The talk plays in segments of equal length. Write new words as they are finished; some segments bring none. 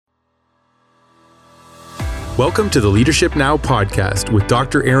Welcome to the Leadership Now podcast with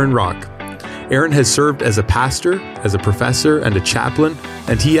Dr. Aaron Rock. Aaron has served as a pastor, as a professor, and a chaplain,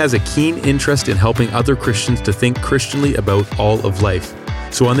 and he has a keen interest in helping other Christians to think Christianly about all of life.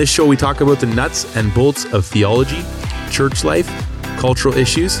 So on this show, we talk about the nuts and bolts of theology, church life, cultural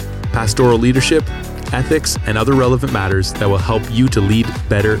issues, pastoral leadership, ethics, and other relevant matters that will help you to lead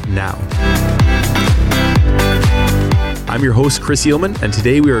better now. I'm your host, Chris Eelman, and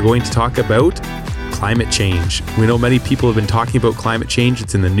today we are going to talk about climate change. We know many people have been talking about climate change.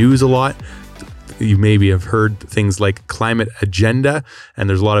 It's in the news a lot. You maybe have heard things like climate agenda, and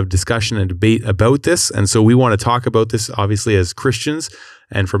there's a lot of discussion and debate about this. And so we want to talk about this, obviously, as Christians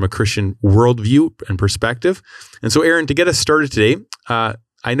and from a Christian worldview and perspective. And so, Aaron, to get us started today,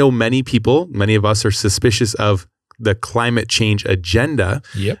 I know many of us are suspicious of the climate change agenda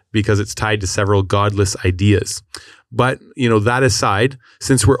because it's tied to several godless ideas. But, that aside,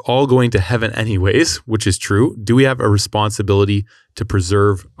 since we're all going to heaven anyways, which is true, do we have a responsibility to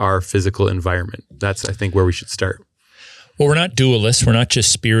preserve our physical environment? That's, I think, where we should start. Well, we're not dualists. We're not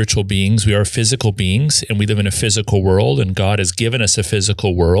just spiritual beings. We are physical beings, and we live in a physical world, and God has given us a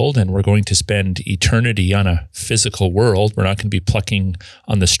physical world, and we're going to spend eternity on a physical world. We're not going to be plucking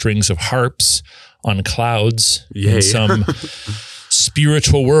on the strings of harps on clouds in some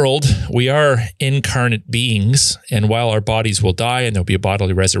spiritual world. We are incarnate beings, and while our bodies will die and there'll be a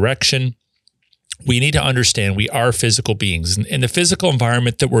bodily resurrection, we need to understand we are physical beings, and the physical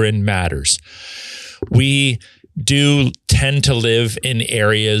environment that we're in matters. We do tend to live in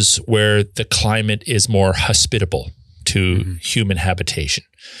areas where the climate is more hospitable to human habitation.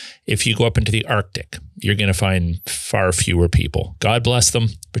 If you go up into the Arctic, you're going to find far fewer people. God bless them,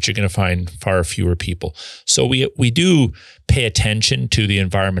 but you're going to find far fewer people. So we do pay attention to the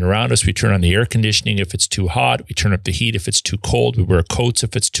environment around us. We turn on the air conditioning if it's too hot. We turn up the heat if it's too cold. We wear coats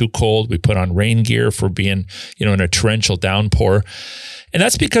if it's too cold. We put on rain gear for being, in a torrential downpour. And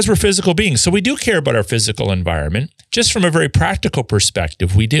that's because we're physical beings. So we do care about our physical environment. Just from a very practical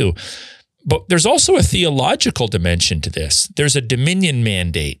perspective, we do. But there's also a theological dimension to this. There's a dominion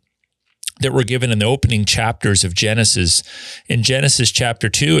mandate that we're given in the opening chapters of Genesis. In Genesis chapter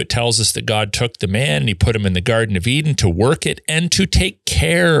 2, it tells us that God took the man and he put him in the Garden of Eden to work it and to take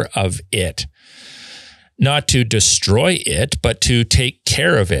care of it. Not to destroy it, but to take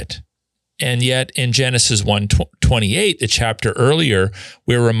care of it. And yet in Genesis 1:28, the chapter earlier,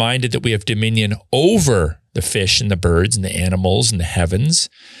 we're reminded that we have dominion over the fish and the birds and the animals and the heavens.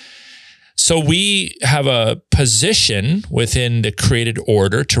 So we have a position within the created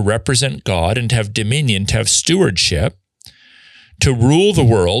order to represent God and to have dominion, to have stewardship, to rule the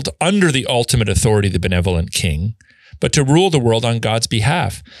world under the ultimate authority of the benevolent king, but to rule the world on God's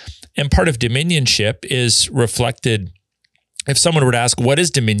behalf. And part of dominionship is reflected. If someone were to ask, what is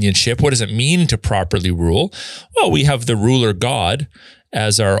dominionship? What does it mean to properly rule? Well, we have the ruler God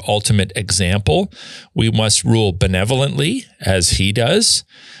as our ultimate example. We must rule benevolently as he does.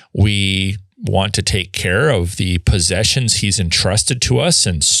 We want to take care of the possessions he's entrusted to us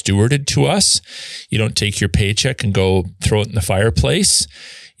and stewarded to us. You don't take your paycheck and go throw it in the fireplace.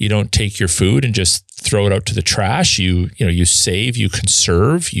 You don't take your food and just throw it out to the trash. You save, you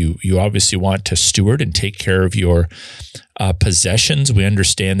conserve. You obviously want to steward and take care of your possessions. We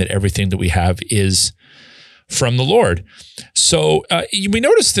understand that everything that we have is from the Lord. So we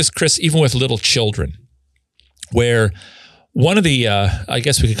notice this, Chris, even with little children, where one of the, I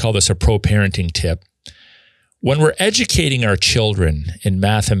guess we could call this a pro-parenting tip. When we're educating our children in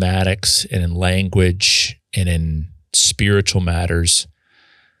mathematics and in language and in spiritual matters,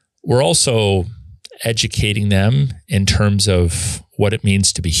 we're also educating them in terms of what it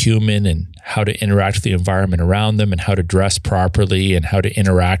means to be human and how to interact with the environment around them and how to dress properly and how to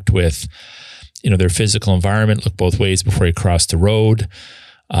interact with, their physical environment. Look both ways before you cross the road.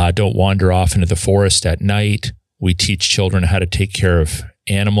 Don't wander off into the forest at night. We teach children how to take care of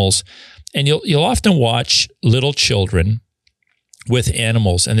animals. And you'll often watch little children with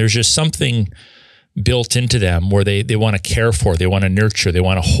animals, and there's just something built into them where they want to care for, they want to nurture, they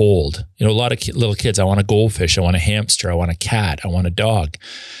want to hold. A lot of little kids, I want a goldfish, I want a hamster, I want a cat, I want a dog.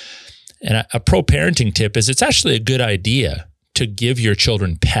 And a pro-parenting tip is it's actually a good idea to give your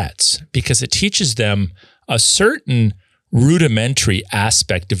children pets because it teaches them a certain rudimentary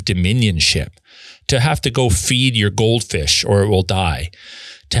aspect of dominionship. To have to go feed your goldfish or it will die.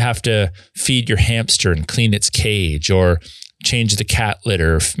 To have to feed your hamster and clean its cage or change the cat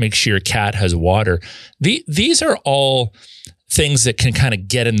litter, make sure your cat has water. These are all things that can kind of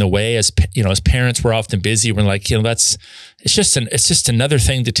get in the way. As parents, we're often busy. We're like, it's just another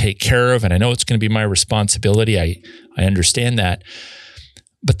thing to take care of. And I know it's going to be my responsibility. I understand that.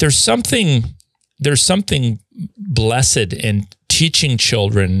 But there's something there's something blessed in teaching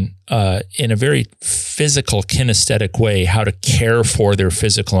children in a very physical, kinesthetic way how to care for their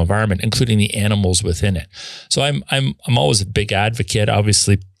physical environment, including the animals within it. So I'm always a big advocate.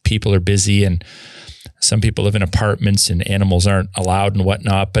 Obviously, people are busy and some people live in apartments and animals aren't allowed and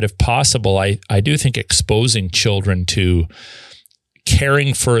whatnot. But if possible, I do think exposing children to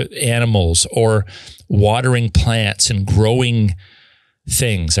caring for animals or watering plants and growing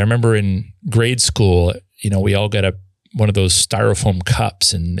things. I remember in grade school, we all got one of those styrofoam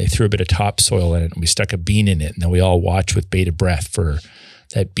cups and they threw a bit of topsoil in it and we stuck a bean in it and then we all watched with bated breath for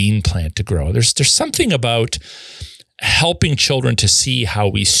that bean plant to grow. There's something about helping children to see how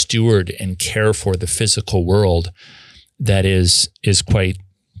we steward and care for the physical world that is quite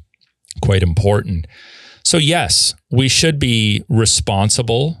important. So yes, we should be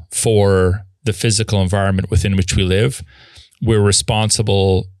responsible for the physical environment within which we live. We're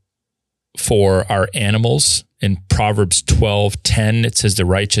responsible for our animals. In Proverbs 12:10, it says the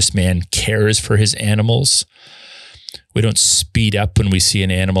righteous man cares for his animals. We don't speed up when we see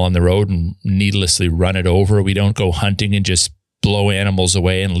an animal on the road and needlessly run it over. We don't go hunting and just blow animals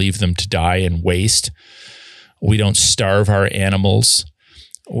away and leave them to die and waste. We don't starve our animals.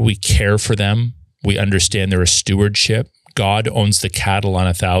 We care for them. We understand they're a stewardship. God owns the cattle on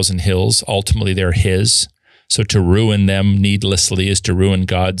 1,000 hills. Ultimately, they're his. So to ruin them needlessly is to ruin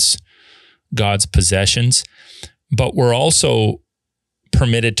God's possessions. But we're also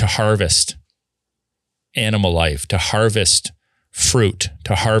permitted to harvest animal life, to harvest fruit,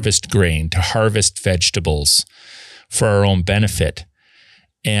 to harvest grain, to harvest vegetables for our own benefit.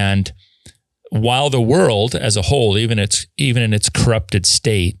 And while the world as a whole, even in its corrupted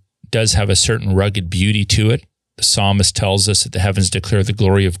state, does have a certain rugged beauty to it, the psalmist tells us that the heavens declare the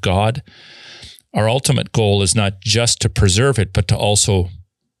glory of God. Our ultimate goal is not just to preserve it, but to also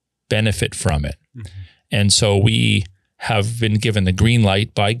benefit from it. Mm-hmm. And so we have been given the green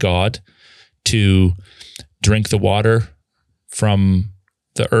light by God to drink the water from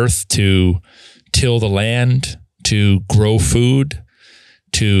the earth, to till the land, to grow food,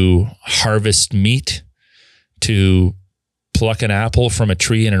 to harvest meat, to pluck an apple from a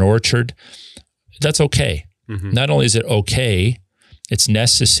tree in an orchard. That's okay. Mm-hmm. Not only is it okay, it's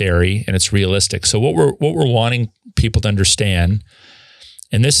necessary and it's realistic. So what we're wanting people to understand,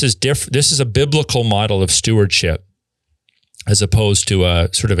 and this is a biblical model of stewardship as opposed to a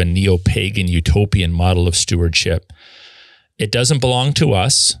sort of a neo-pagan utopian model of stewardship. It doesn't belong to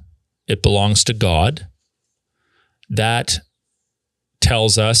us. It belongs to God. That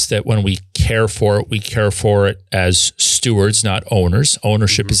tells us that when we care for it, we care for it as stewards, not owners.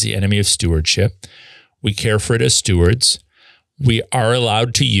 Ownership mm-hmm. is the enemy of stewardship. We care for it as stewards. We are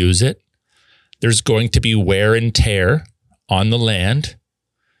allowed to use it. There's going to be wear and tear on the land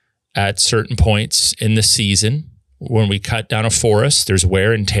at certain points in the season. When we cut down a forest, there's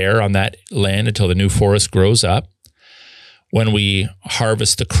wear and tear on that land until the new forest grows up. When we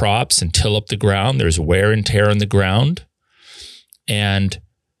harvest the crops and till up the ground, there's wear and tear on the ground. And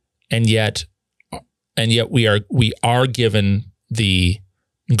yet we are given the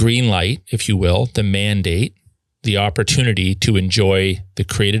green light, if you will, the mandate, the opportunity to enjoy the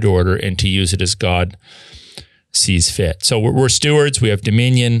created order and to use it as God sees fit. So we're stewards. We have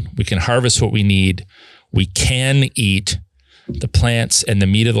dominion. We can harvest what we need. We can eat the plants and the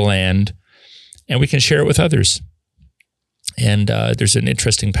meat of the land, and we can share it with others. And there's an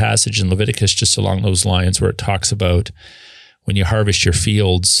interesting passage in Leviticus just along those lines where it talks about when you harvest your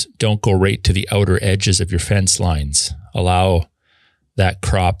fields, don't go right to the outer edges of your fence lines. Allow that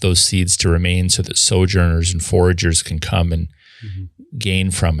crop, those seeds to remain so that sojourners and foragers can come and mm-hmm.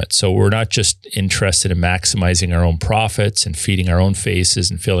 gain from it. So we're not just interested in maximizing our own profits and feeding our own faces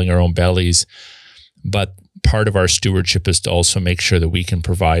and filling our own bellies, but part of our stewardship is to also make sure that we can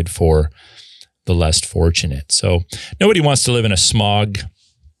provide for the less fortunate. So nobody wants to live in a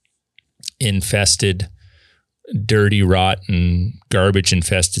smog-infested, dirty, rotten,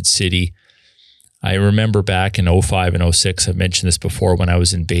 garbage-infested city. I remember back in 2005 and 2006, I've mentioned this before, when I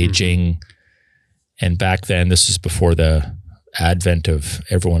was in Beijing, mm-hmm. and back then, this was before the advent of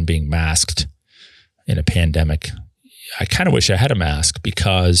everyone being masked in a pandemic. I kind of wish I had a mask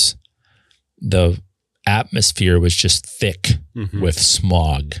because the atmosphere was just thick mm-hmm. with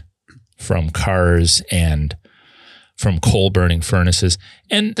smog from cars and from coal-burning furnaces.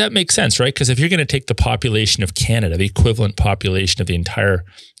 And that makes sense, right? Because if you're going to take the population of Canada, the equivalent population of the entire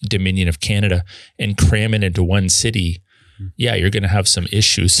Dominion of Canada, and cram it into one city, yeah, you're going to have some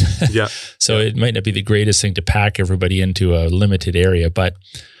issues. Yeah. So it might not be the greatest thing to pack everybody into a limited area. But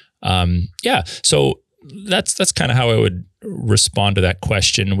so that's kind of how I would respond to that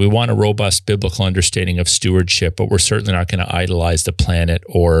question. We want a robust biblical understanding of stewardship, but we're certainly not going to idolize the planet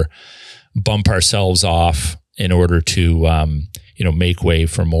or bump ourselves off in order to make way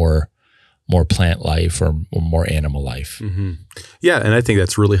for more plant life or more animal life. Mm-hmm. Yeah, and I think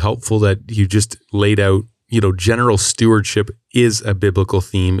that's really helpful that you just laid out, general stewardship is a biblical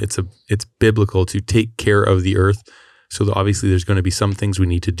theme. It's biblical to take care of the earth. So obviously there's going to be some things we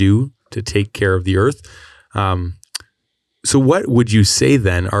need to do to take care of the earth. So what would you say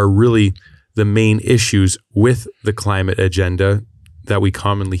then are really the main issues with the climate agenda that we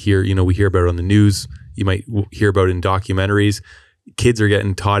commonly hear? We hear about it on the news. You might hear about it in documentaries. Kids are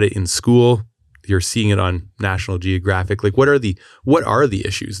getting taught it in school. You're seeing it on National Geographic. Like, what are the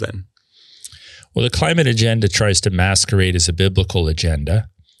issues then? Well, the climate agenda tries to masquerade as a biblical agenda,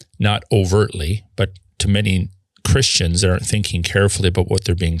 not overtly, but to many Christians that aren't thinking carefully about what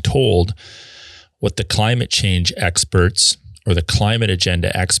they're being told, what the climate change experts or the climate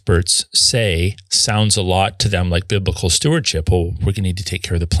agenda experts say sounds a lot to them like biblical stewardship. Oh, we're going to need to take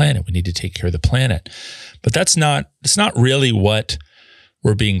care of the planet. We need to take care of the planet. But it's not really what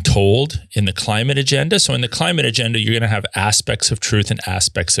we're being told in the climate agenda. So in the climate agenda, you're going to have aspects of truth and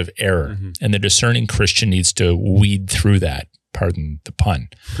aspects of error. Mm-hmm. And the discerning Christian needs to weed through that. Pardon the pun.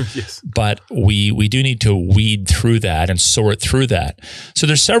 Yes. But we do need to weed through that and sort through that. So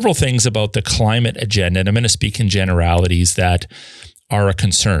there's several things about the climate agenda, and I'm going to speak in generalities, that are a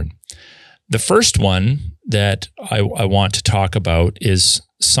concern. The first one that I want to talk about is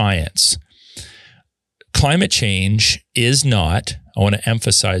science. Climate change is not, I want to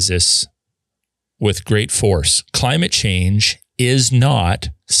emphasize this with great force, climate change is not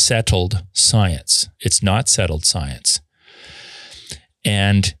settled science. It's not settled science.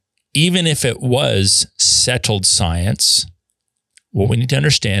 And even if it was settled science, what we need to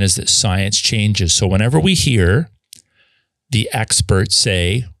understand is that science changes. So whenever we hear the experts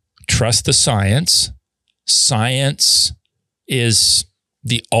say, trust the science, science is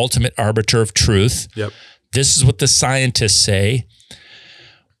the ultimate arbiter of truth. Yep. This is what the scientists say.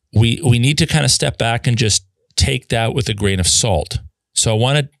 We need to kind of step back and just take that with a grain of salt. So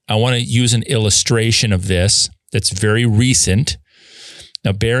I want to use an illustration of this that's very recent.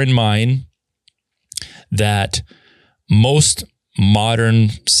 Now, bear in mind that most modern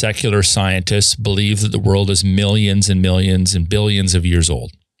secular scientists believe that the world is millions and millions and billions of years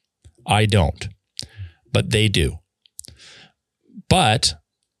old. I don't, but they do. But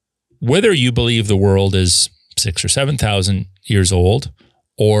whether you believe the world is 6,000 or 7,000 years old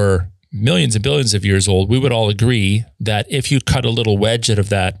or millions and billions of years old, we would all agree that if you cut a little wedge out of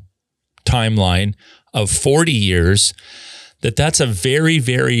that timeline of 40 years, that's a very,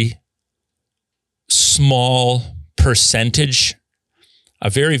 very small percentage,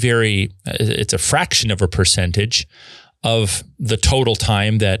 it's a fraction of a percentage of the total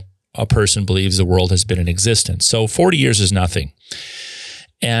time that a person believes the world has been in existence. So 40 years is nothing.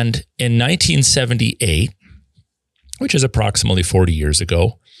 And in 1978, which is approximately 40 years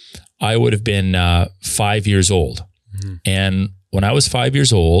ago, I would have been 5 years old. Mm-hmm. And when I was 5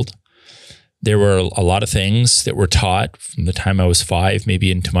 years old, there were a lot of things that were taught from the time I was 5, maybe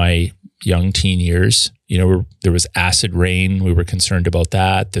into my young teen years. There was acid rain. We were concerned about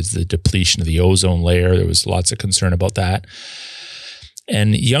that. There's the depletion of the ozone layer. There was lots of concern about that.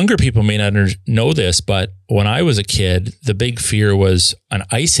 And younger people may not know this, but when I was a kid, the big fear was an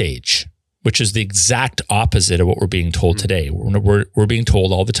ice age, which is the exact opposite of what we're being told today. We're being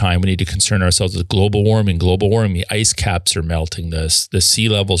told all the time we need to concern ourselves with global warming. The ice caps are melting. The sea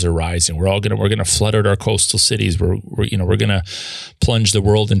levels are rising. We're going to flood out our coastal cities. We're going to plunge the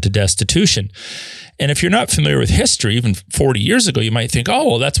world into destitution. And if you're not familiar with history, even 40 years ago, you might think, oh,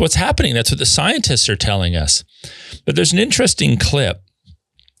 well, that's what's happening. That's what the scientists are telling us. But there's an interesting clip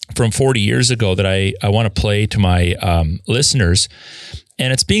from 40 years ago that I want to play to my listeners.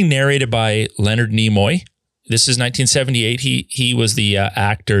 And it's being narrated by Leonard Nimoy. This is 1978. He was the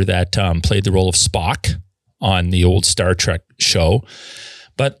actor that played the role of Spock on the old Star Trek show.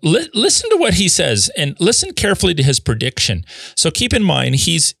 But listen to what he says and listen carefully to his prediction. So keep in mind,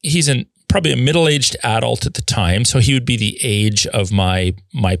 he's probably a middle-aged adult at the time. So he would be the age of my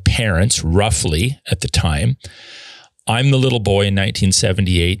parents, roughly, at the time. I'm the little boy in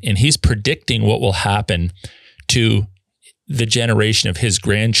 1978, and he's predicting what will happen to the generation of his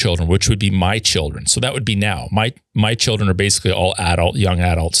grandchildren, which would be my children. So that would be now. My children are basically all young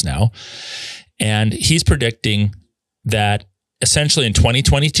adults now. And he's predicting that essentially in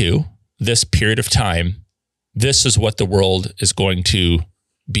 2022, this period of time, this is what the world is going to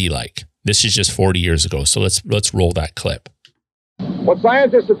be like. This is just 40 years ago. So let's roll that clip. What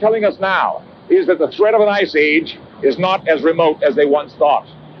scientists are telling us now is that the threat of an ice age is not as remote as they once thought.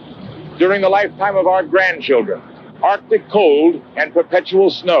 During the lifetime of our grandchildren, Arctic cold and perpetual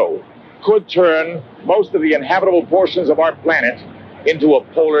snow could turn most of the inhabitable portions of our planet into a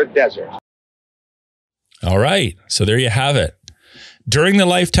polar desert. All right. So there you have it. During the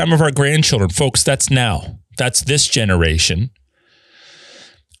lifetime of our grandchildren, folks, that's now. That's this generation.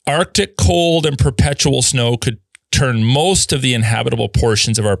 Arctic cold and perpetual snow could turn most of the inhabitable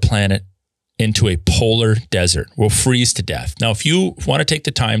portions of our planet into a polar desert. We'll freeze to death. Now, if you want to take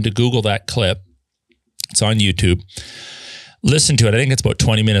the time to Google that clip, it's on YouTube. Listen to it. I think it's about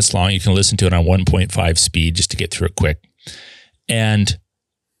 20 minutes long. You can listen to it on 1.5 speed just to get through it quick. And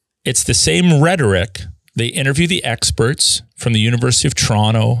it's the same rhetoric. They interview the experts from the University of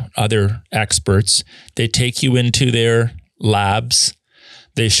Toronto, other experts. They take you into their labs.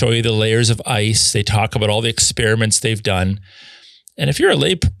 They show you the layers of ice. They talk about all the experiments they've done. And if you're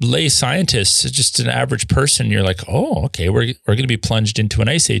a lay scientist, just an average person, you're like, oh, okay, we're going to be plunged into an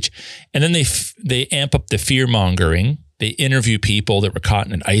ice age. And then they amp up the fear mongering. They interview people that were caught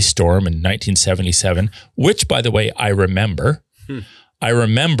in an ice storm in 1977, which, by the way, I remember. I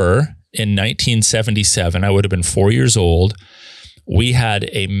remember in 1977, I would have been 4 years old. We had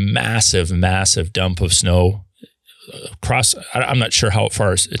a massive, massive dump of snow across. I'm not sure how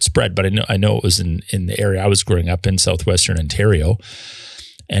far it spread, but I know it was in the area I was growing up in, southwestern Ontario.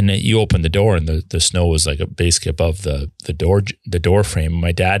 And you opened the door, and the snow was like basically above the door frame.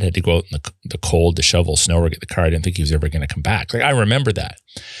 My dad had to go out in the cold to shovel snow or get the car. I didn't think he was ever going to come back. Like, I remember that.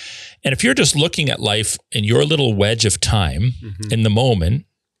 And if you're just looking at life in your little wedge of time, in the moment,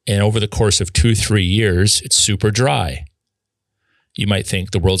 and over the course of 2-3 years, it's super dry. You might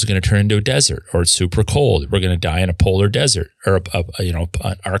think the world's going to turn into a desert, or it's super cold. We're going to die in a polar desert, or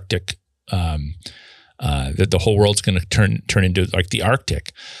an Arctic. That the whole world's going to turn into like the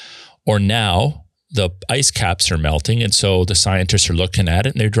Arctic. Or now the ice caps are melting, and so the scientists are looking at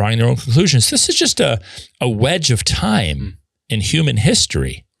it and they're drawing their own conclusions. This is just a wedge of time in human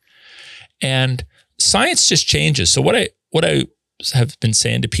history, and science just changes. So what I have been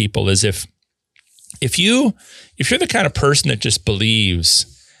saying to people is if you're the kind of person that just believes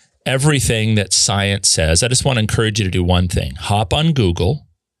everything that science says, I just want to encourage you to do one thing: hop on Google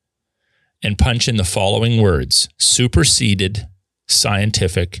and punch in the following words: superseded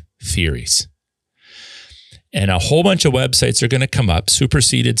scientific theories. And a whole bunch of websites are going to come up,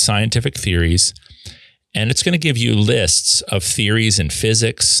 superseded scientific theories, and it's going to give you lists of theories in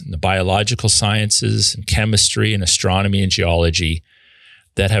physics, and the biological sciences, and chemistry, and astronomy, and geology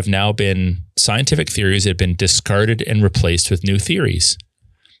that have now been scientific theories that have been discarded and replaced with new theories.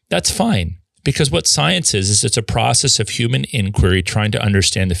 That's fine. Because what science is it's a process of human inquiry trying to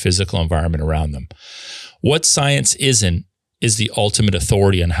understand the physical environment around them. What science isn't is the ultimate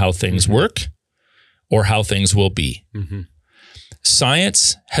authority on how things work or how things will be.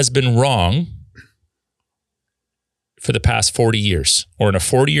 Science has been wrong for the past 40 years, or in a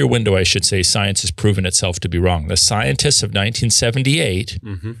 40-year window, I should say, science has proven itself to be wrong. The scientists of 1978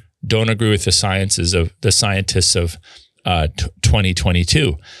 don't agree with the scientists of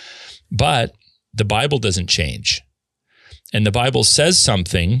 2022. But the Bible doesn't change. And the Bible says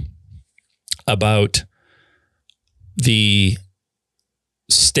something about the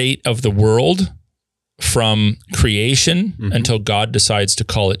state of the world from creation until God decides to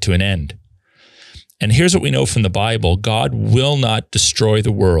call it to an end. And here's what we know from the Bible: God will not destroy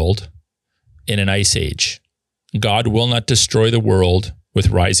the world in an ice age. God will not destroy the world with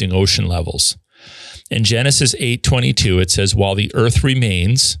rising ocean levels. In Genesis 8:22, it says, while the earth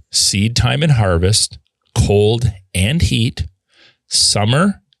remains, seed time and harvest, cold and heat,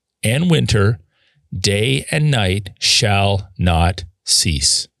 summer and winter, day and night shall not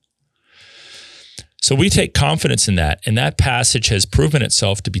cease. So we take confidence in that, and that passage has proven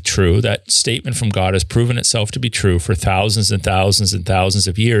itself to be true. That statement from God has proven itself to be true for thousands and thousands and thousands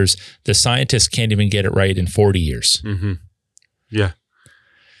of years. The scientists can't even get it right in 40 years. Yeah.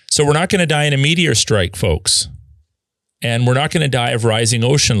 So we're not going to die in a meteor strike, folks. And we're not going to die of rising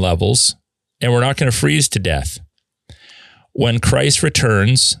ocean levels. And we're not going to freeze to death. When Christ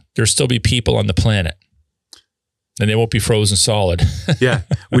returns, there'll still be people on the planet. And they won't be frozen solid. Yeah.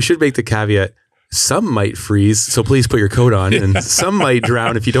 We should make the caveat: some might freeze, so please put your coat on. And some might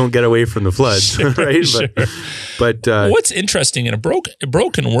drown if you don't get away from the floods. Sure, right? Sure. But what's interesting, in a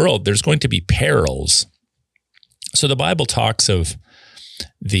broken world, there's going to be perils. So the Bible talks of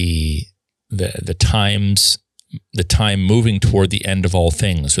the time moving toward the end of all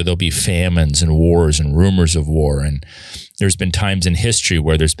things. So there'll be famines and wars and rumors of war. And there's been times in history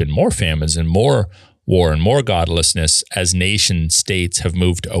where there's been more famines and more war and more godlessness as nation states have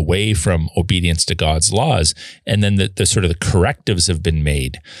moved away from obedience to God's laws. And then the sort of the correctives have been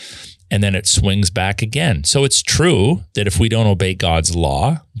made. And then it swings back again. So it's true that if we don't obey God's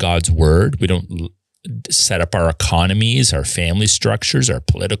law, God's word, we don't set up our economies, our family structures, our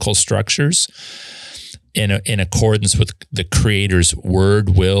political structures in accordance with the Creator's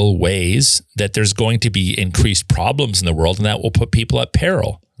word, will, ways, that there's going to be increased problems in the world, and that will put people at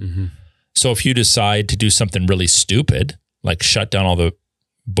peril. Mm-hmm. So if you decide to do something really stupid, like shut down all the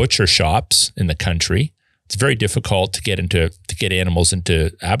butcher shops in the country, it's very difficult to get animals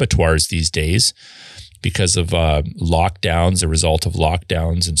into abattoirs these days because of lockdowns, a result of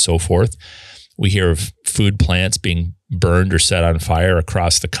lockdowns and so forth. We hear of food plants being burned or set on fire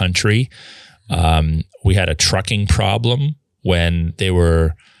across the country. We had a trucking problem when they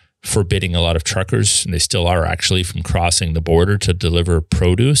were forbidding a lot of truckers, and they still are actually, from crossing the border to deliver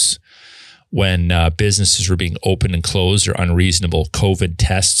produce. When businesses were being opened and closed, or unreasonable COVID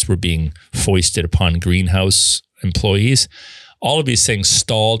tests were being foisted upon greenhouse employees. All of these things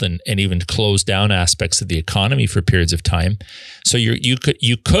stalled and even closed down aspects of the economy for periods of time. So you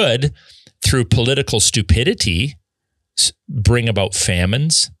could, through political stupidity, bring about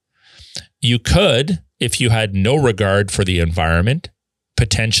famines. You could, if you had no regard for the environment,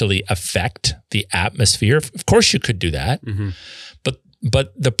 potentially affect the atmosphere. Of course you could do that. Mm-hmm.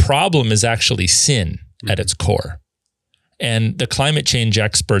 But the problem is actually sin at its core. And the climate change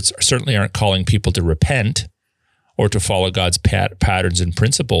experts certainly aren't calling people to repent or to follow God's patterns and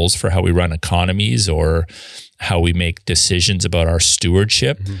principles for how we run economies or how we make decisions about our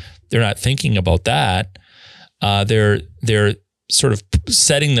stewardship. Mm-hmm. They're not thinking about that. They're sort of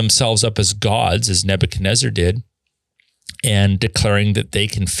setting themselves up as gods, as Nebuchadnezzar did, and declaring that they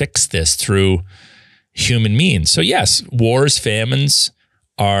can fix this through human means. So yes, wars, famines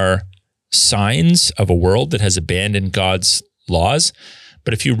are signs of a world that has abandoned God's laws.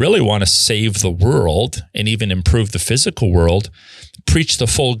 But if you really want to save the world and even improve the physical world, preach the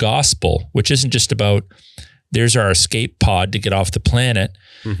full gospel, which isn't just about there's our escape pod to get off the planet,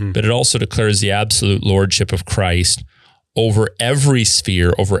 but it also declares the absolute lordship of Christ over every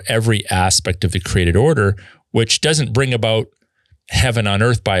sphere, over every aspect of the created order, which doesn't bring about heaven on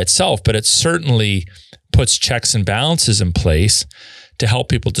earth by itself, but it certainly puts checks and balances in place to help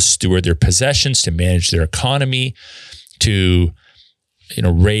people to steward their possessions, to manage their economy, to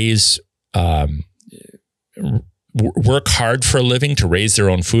raise, work hard for a living, to raise their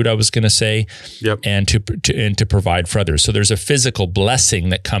own food, I was going to say, and to provide for others. So there's a physical blessing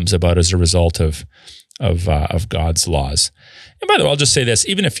that comes about as a result of God's laws. And by the way, I'll just say this: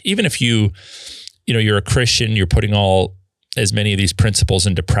 even if you're a Christian, you're putting as many of these principles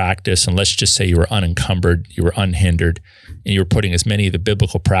into practice, and let's just say you were unencumbered, you were unhindered, and you were putting as many of the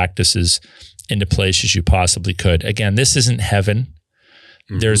biblical practices into place as you possibly could. Again, this isn't heaven.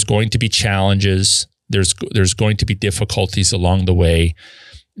 Mm-hmm. There's going to be challenges. There's going to be difficulties along the way.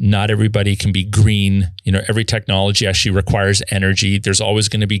 Not everybody can be green. Every technology actually requires energy. There's always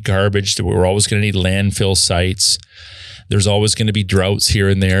going to be garbage. We're always going to need landfill sites. There's always going to be droughts here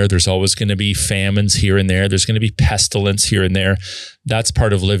and there. There's always going to be famines here and there. There's going to be pestilence here and there. That's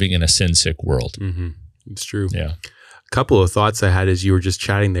part of living in a sin-sick world. Mm-hmm. It's true. Yeah. A couple of thoughts I had as you were just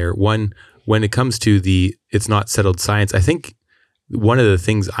chatting there. One, when it comes to it's not settled science, I think one of the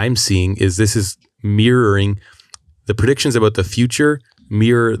things I'm seeing is this is mirroring the predictions about the future,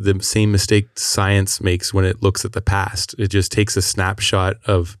 mirror the same mistake science makes when it looks at the past. It just takes a snapshot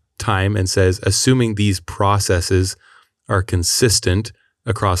of time and says, assuming these processes are consistent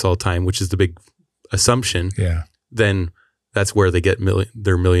across all time, which is the big assumption, then that's where they get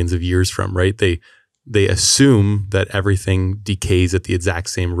their millions of years from, right? They assume that everything decays at the exact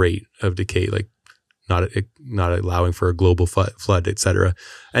same rate of decay, like not allowing for a global flood, et cetera.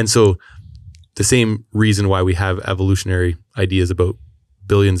 And so the same reason why we have evolutionary ideas about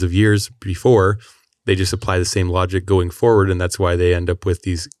billions of years before, they just apply the same logic going forward, and that's why they end up with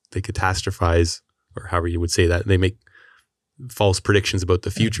they catastrophize, or however you would say that. They make false predictions about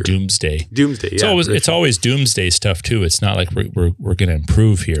the future. Doomsday. It's always doomsday stuff too. It's not like we're going to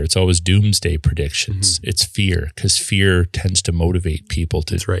improve here. It's always doomsday predictions. Mm-hmm. It's fear, because fear tends to motivate people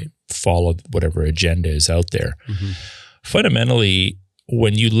to follow whatever agenda is out there. Mm-hmm. Fundamentally,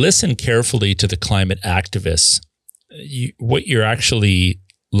 when you listen carefully to the climate activists, what you're actually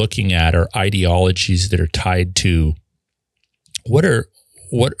looking at are ideologies that are tied to what have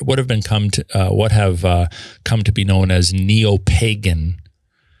come to be known as neo-pagan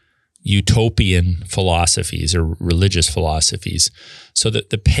utopian philosophies or religious philosophies. So that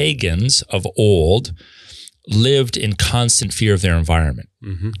the pagans of old lived in constant fear of their environment,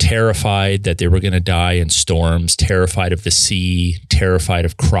 terrified that they were going to die in storms, terrified of the sea, terrified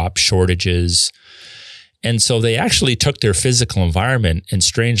of crop shortages. And so they actually took their physical environment and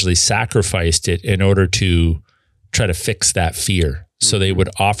strangely sacrificed it in order to try to fix that fear. So they would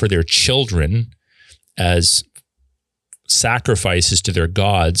offer their children as sacrifices to their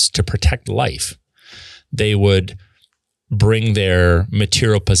gods to protect life. They would bring their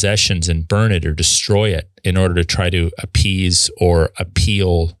material possessions and burn it or destroy it in order to try to appease or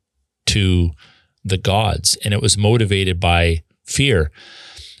appeal to the gods. And it was motivated by fear.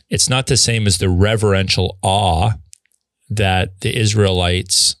 It's not the same as the reverential awe that the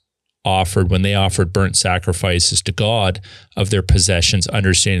Israelites offered when they offered burnt sacrifices to God of their possessions,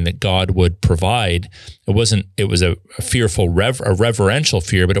 understanding that God would provide. It was a fearful, a reverential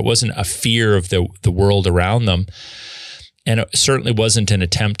fear, but it wasn't a fear of the world around them. And it certainly wasn't an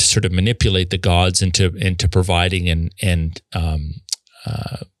attempt to sort of manipulate the gods into providing and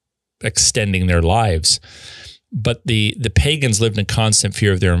extending their lives. But the pagans lived in constant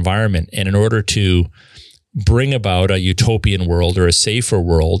fear of their environment. And in order to bring about a utopian world or a safer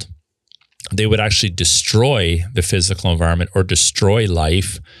world, they would actually destroy the physical environment or destroy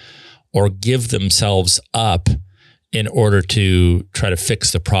life or give themselves up in order to try to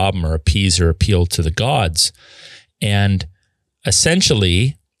fix the problem or appease or appeal to the gods. And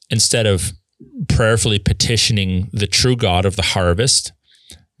essentially, instead of prayerfully petitioning the true God of the harvest,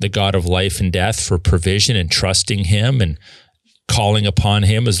 the God of life and death for provision and trusting him and calling upon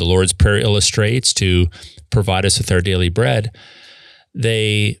him, as the Lord's Prayer illustrates, to provide us with our daily bread,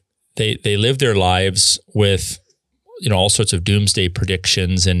 they live their lives with, all sorts of doomsday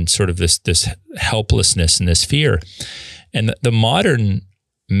predictions and sort of this helplessness and this fear. And the modern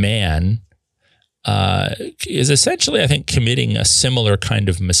man is essentially, I think, committing a similar kind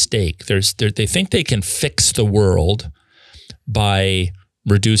of mistake. They think they can fix the world by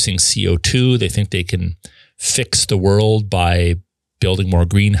reducing CO2. They think they can fix the world by building more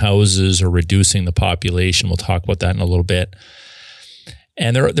greenhouses or reducing the population. We'll talk about that in a little bit.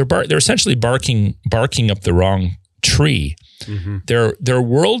 And they're essentially barking up the wrong tree. Mm-hmm. Their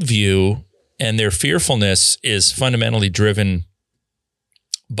worldview and their fearfulness is fundamentally driven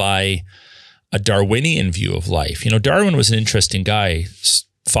by a Darwinian view of life. Darwin was an interesting guy,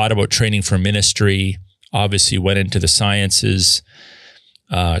 thought about training for ministry, obviously went into the sciences,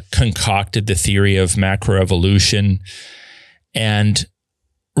 concocted the theory of macroevolution, and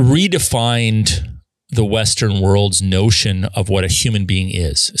redefined the Western world's notion of what a human being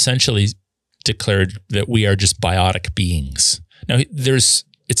is, essentially declared that we are just biotic beings. Now,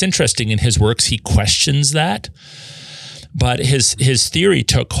 it's interesting, in his works, he questions that, but his theory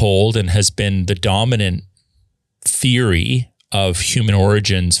took hold and has been the dominant theory of human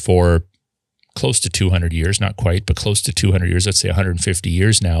origins for close to 200 years, not quite, but close to 200 years, let's say 150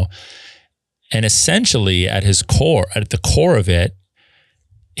 years now. And essentially at the core of it,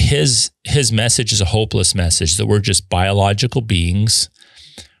 his message is a hopeless message that we're just biological beings.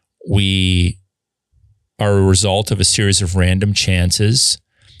 We are a result of a series of random chances.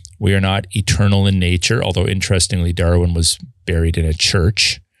 We are not eternal in nature, although interestingly, Darwin was buried in a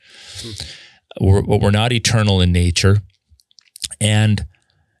church. We're not eternal in nature. And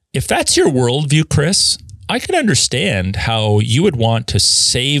if that's your worldview, Chris, I could understand how you would want to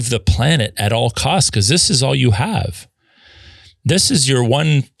save the planet at all costs, because this is all you have. This is your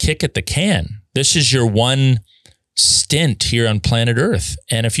one kick at the can. This is your one stint here on planet Earth.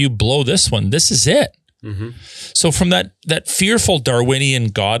 And if you blow this one, this is it. Mm-hmm. So from that fearful Darwinian,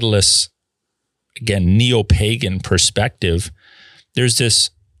 godless, again, neo-pagan perspective, there's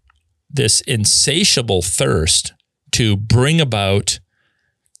this insatiable thirst to bring about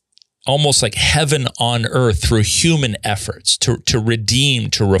almost like heaven on earth through human efforts, to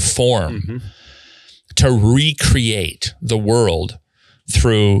redeem, to reform, mm-hmm. to recreate the world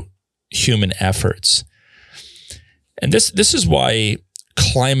through human efforts. And this is why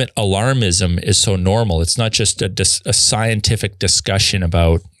climate alarmism is so normal. It's not just a scientific discussion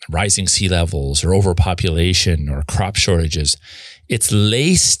about rising sea levels or overpopulation or crop shortages. It's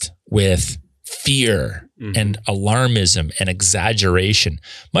laced with fear mm-hmm. and alarmism and exaggeration,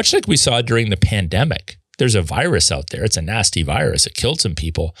 much like we saw during the pandemic. There's a virus out there. It's a nasty virus. It killed some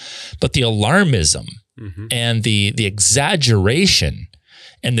people. But the alarmism mm-hmm. and the exaggeration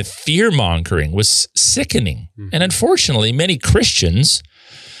and the fear-mongering was sickening. Mm-hmm. And unfortunately, many Christians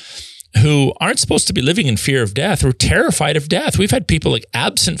who aren't supposed to be living in fear of death were terrified of death. We've had people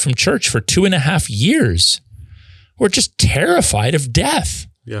absent from church for 2.5 years who are just terrified of death.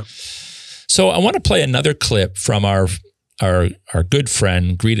 Yeah. So I want to play another clip from our good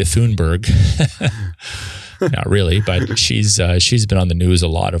friend, Greta Thunberg, Not really, but she's been on the news a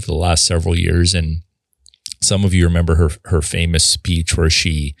lot over the last several years. And some of you remember her famous speech where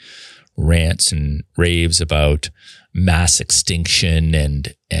she rants and raves about mass extinction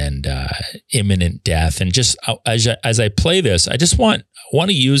and imminent death. And just as I play this, I just want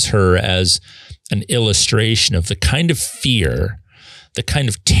to use her as an illustration of the kind of fear, the kind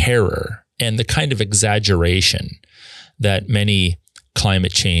of terror, and the kind of exaggeration that many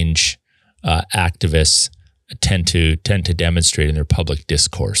climate change activists tend to demonstrate in their public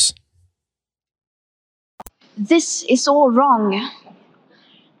discourse. This is all wrong.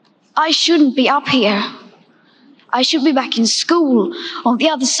 I shouldn't be up here. I should be back in school on the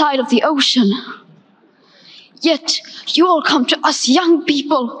other side of the ocean. Yet you all come to us young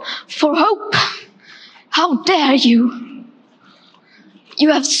people for hope. How dare you?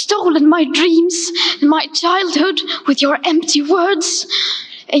 You have stolen my dreams and my childhood with your empty words,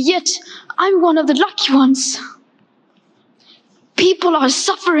 and yet I'm one of the lucky ones. People are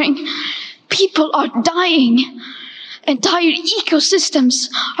suffering. People are dying. Entire ecosystems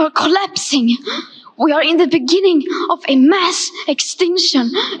are collapsing. We are in the beginning of a mass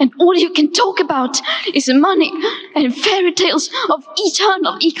extinction, and all you can talk about is money and fairy tales of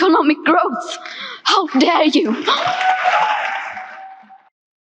eternal economic growth. How dare you?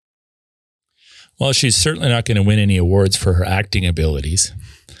 Well, she's certainly not going to win any awards for her acting abilities.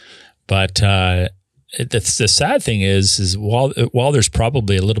 But the sad thing is while there's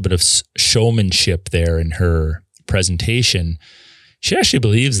probably a little bit of showmanship there in her presentation, she actually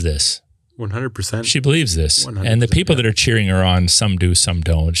believes this. 100%. She believes this. 100%, and the people that are cheering her on, some do, some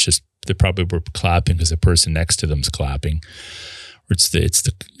don't. It's just they probably were clapping because the person next to them's clapping. Or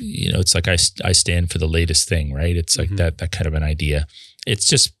it's like I stand for the latest thing, right? It's like that kind of an idea. It's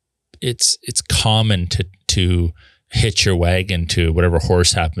just it's common to hitch your wagon to whatever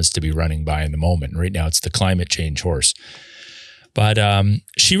horse happens to be running by in the moment. Right now, it's the climate change horse. But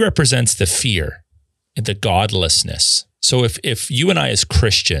she represents the fear, the godlessness. So if you and I as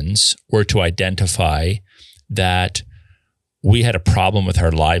Christians were to identify that we had a problem with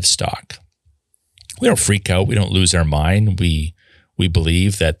our livestock, we don't freak out. We don't lose our mind. We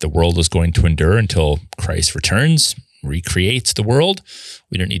believe that the world is going to endure until Christ returns, recreates the world.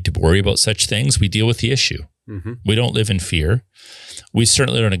 We don't need to worry about such things. We deal with the issue. Mm-hmm. We don't live in fear. We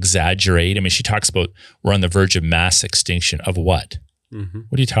certainly don't exaggerate. I mean, she talks about we're on the verge of mass extinction of what? Mm-hmm.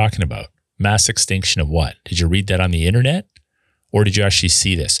 What are you talking about? Mass extinction of what? Did you read that on the internet? Or did you actually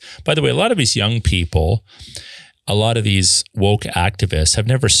see this? By the way, a lot of these young people, a lot of these woke activists have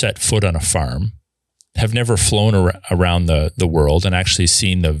never set foot on a farm, have never flown around the world and actually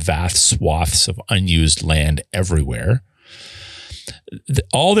seen the vast swaths of unused land everywhere.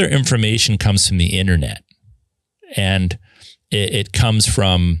 All their information comes from the internet. And it comes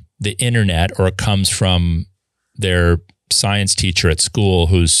from the internet, or it comes from their science teacher at school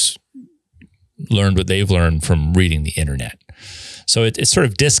who's learned what they've learned from reading the internet. So it's sort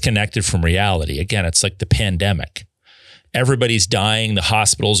of disconnected from reality. Again, it's like the pandemic. Everybody's dying. The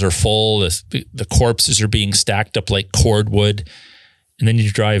hospitals are full. The corpses are being stacked up like cordwood. And then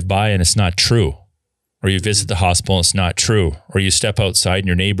you drive by and it's not true. Or you visit the hospital and it's not true. Or you step outside and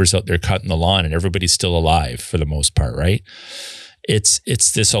your neighbor's out there cutting the lawn and everybody's still alive for the most part, right? It's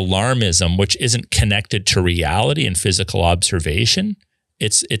this alarmism which isn't connected to reality and physical observation.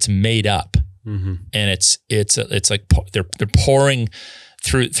 It's made up. Mm-hmm. And it's like they're pouring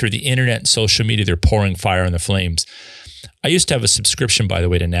through the internet and social media, they're pouring fire on the flames. I used to have a subscription, by the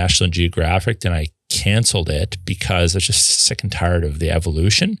way, to National Geographic, and I canceled it because I was just sick and tired of the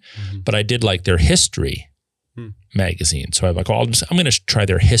evolution. Mm-hmm. But I did like their history magazine. So I'm like, I'm going to try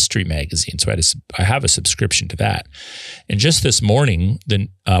their history magazine. So I have a subscription to that. And just this morning,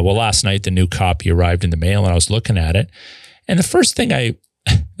 last night, the new copy arrived in the mail and I was looking at it. And the first thing I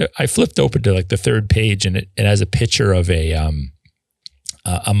flipped open to like the third page, and it has a picture of a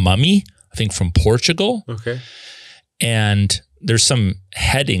mummy, I think from Portugal. Okay. And there's some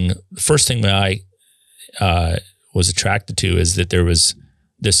heading. The first thing that I was attracted to is that there was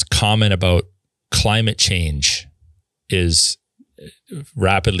this comment about climate change is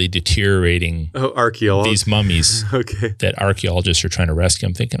rapidly deteriorating these mummies that archaeologists are trying to rescue.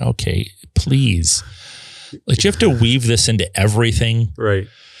 I'm thinking, okay, please. Like, you have to weave this into everything. Right.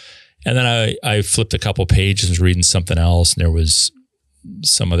 And then I flipped a couple pages and was reading something else, and there was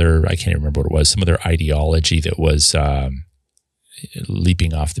some other, I can't even remember what it was, some other ideology that was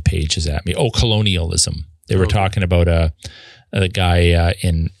leaping off the pages at me. Oh, colonialism. They were talking about a guy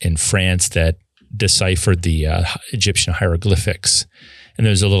in France that deciphered the Egyptian hieroglyphics. And And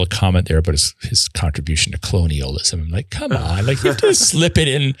there's a little comment there about his contribution to colonialism. I'm like, come on, like you just slip in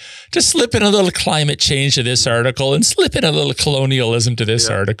a little climate change to this article and slip in a little colonialism to this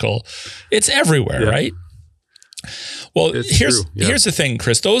article. It's everywhere, right? Well, here's the thing,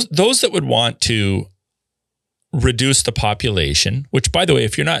 Chris. Those that would want to reduce the population, which, by the way,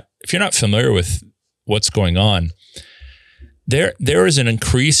 if you're not familiar with what's going on, there is an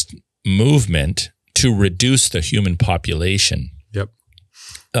increased movement to reduce the human population. Yep.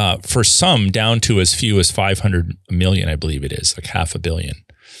 For some, down to as few as 500 million, I believe it is, like 500 million.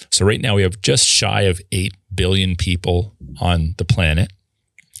 So right now we have just shy of 8 billion people on the planet.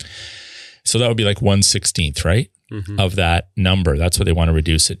 So that would be like 1/16th, right? Of that number. That's what they want to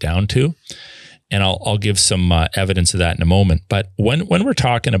reduce it down to. And I'll give some evidence of that in a moment. But when we're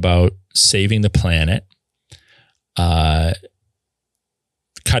talking about saving the planet, cutting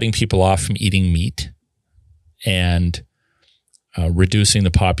people off from eating meat, and reducing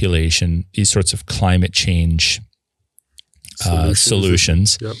the population, these sorts of climate change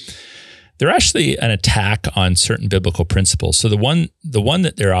solutions, they're actually an attack on certain biblical principles. So the one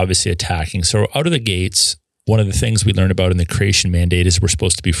that they're obviously attacking, so out of the gates, one of the things we learn about in the creation mandate is we're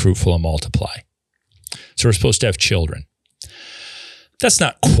supposed to be fruitful and multiply. So we're supposed to have children. That's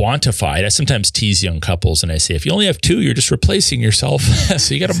not quantified. I sometimes tease young couples and I say, if you only have 2, you're just replacing yourself.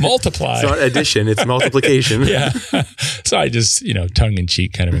 So you got to multiply. It's not addition, it's multiplication. Yeah. So I just, tongue in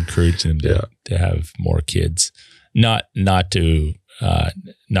cheek kind of encourage them to have more kids, not to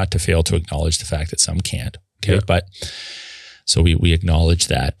fail to acknowledge the fact that some can't. Okay. Yeah. But so we acknowledge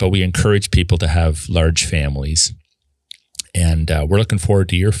that, but we encourage people to have large families. And we're looking forward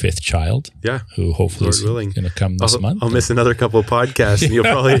to your 5th child. Yeah. Who hopefully is going to come this month. I'll miss another couple of podcasts and you'll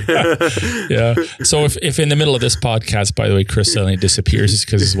probably. Yeah. So if in the middle of this podcast, by the way, Chris suddenly disappears, it's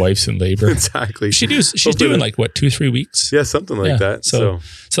because his wife's in labor. Exactly. She's doing like what, 2-3 weeks? Yeah, something like that. So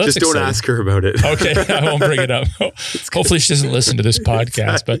that's just don't ask her about it. Okay. I won't bring it up. Hopefully she doesn't listen to this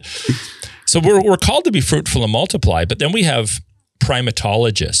podcast. But so we're called to be fruitful and multiply, but then we have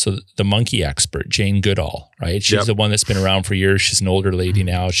primatologist, so the monkey expert, Jane Goodall, right? She's the one that's been around for years. She's an older lady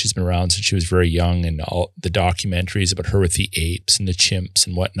now. She's been around since she was very young, and all the documentaries about her with the apes and the chimps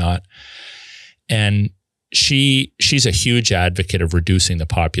and whatnot. And she's a huge advocate of reducing the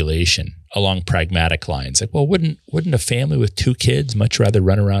population along pragmatic lines. Like, well, wouldn't a family with 2 kids much rather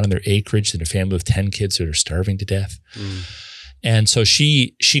run around in their acreage than a family with 10 kids that are starving to death? And so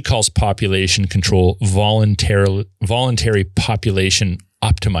she calls population control voluntary population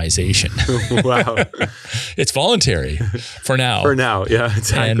optimization. Wow. It's voluntary for now. For now, yeah,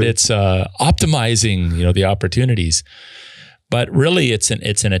 exactly. And it's optimizing, the opportunities. But really it's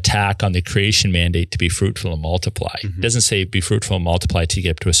an attack on the creation mandate to be fruitful and multiply. It doesn't say be fruitful and multiply to get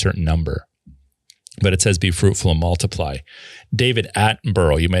up to a certain number, but it says be fruitful and multiply. David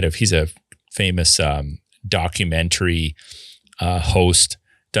Attenborough, he's a famous documentary host,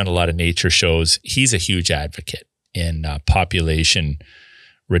 done a lot of nature shows. He's a huge advocate in population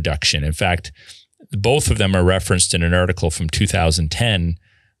reduction. In fact, both of them are referenced in an article from 2010,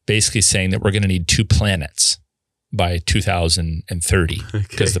 basically saying that we're going to need 2 planets by 2030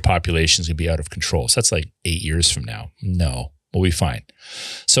 because the population is going to be out of control. So that's like 8 years from now. No, we'll be fine.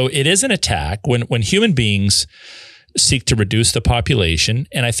 So it is an attack when human beings seek to reduce the population,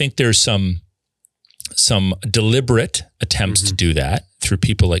 and I think there's some deliberate attempts to do that through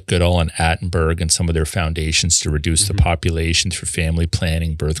people like Goodall and Attenborough and some of their foundations to reduce the population through family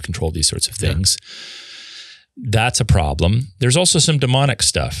planning, birth control, these sorts of things. That's a problem. There's also some demonic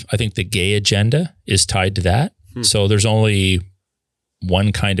stuff. I think the gay agenda is tied to that. So there's only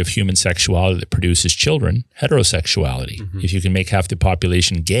one kind of human sexuality that produces children, heterosexuality. If you can make half the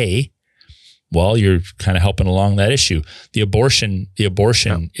population gay, well, you're kind of helping along that issue. The abortion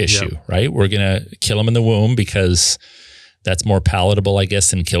issue, right? We're going to kill them in the womb because that's more palatable, I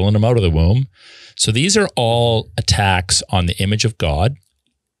guess, than killing them out of the womb. So these are all attacks on the image of God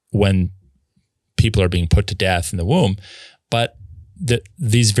when people are being put to death in the womb. But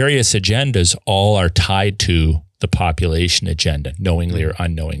these various agendas all are tied to the population agenda, knowingly or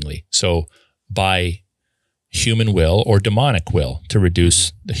unknowingly. So by human will or demonic will to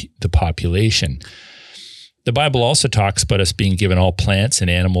reduce the population. The Bible also talks about us being given all plants and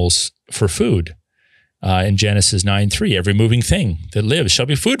animals for food. In Genesis 9:3, every moving thing that lives shall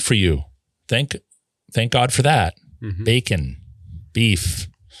be food for you. Thank God for that. Bacon, beef.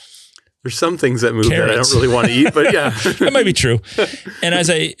 There's some things that move carrots. That I don't really want to eat, but yeah. That might be true. And as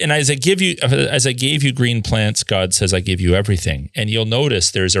I gave you green plants, God says, I give you everything. And you'll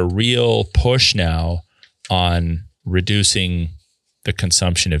notice there's a real push now on reducing the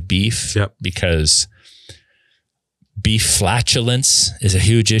consumption of beef because Beef flatulence is a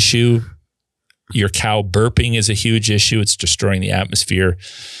huge issue. Your cow burping is a huge issue. It's destroying the atmosphere.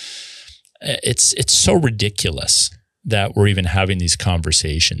 It's so ridiculous that we're even having these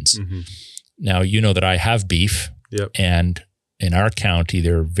conversations. Now, you know that I have beef, and in our county,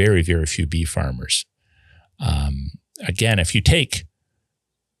 there are very, very few beef farmers. Again, if you take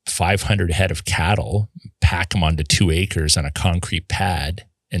 500 head of cattle, pack them onto 2 acres on a concrete pad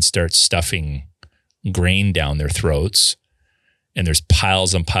and start stuffing grain down their throats, and there's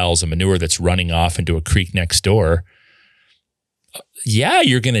piles and piles of manure that's running off into a creek next door,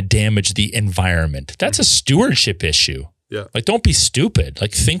 you're going to damage the environment. That's a stewardship issue. Like, don't be stupid.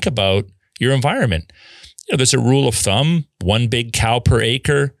 Like, think about your environment. You know, there's a rule of thumb, 1 big cow per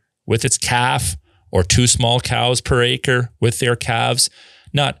acre with its calf, or 2 small cows per acre with their calves,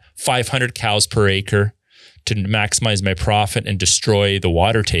 not 500 cows per acre to maximize my profit and destroy the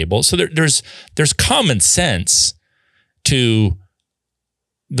water table. So there's common sense to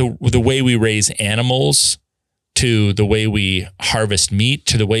the way we raise animals, to the way we harvest meat,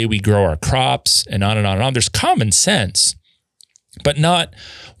 to the way we grow our crops, and on and on and on. There's common sense, but not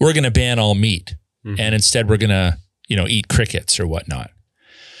we're going to ban all meat and instead we're going to, eat crickets or whatnot.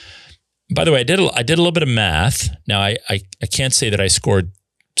 By the way, I did a little bit of math. Now, I can't say that I scored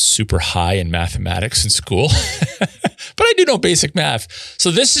super high in mathematics in school, but I do know basic math.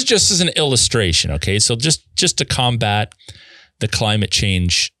 So this is just as an illustration, okay? So just to combat the climate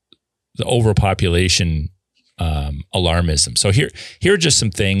change, the overpopulation alarmism. So here are just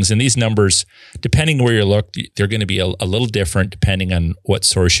some things, and these numbers, depending where you look, they're going to be a little different depending on what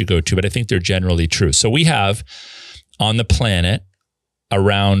source you go to, but I think they're generally true. So we have on the planet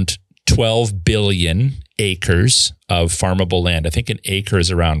around 12 billion acres of farmable land. I think an acre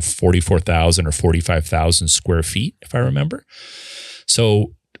is around 44,000 or 45,000 square feet, if I remember.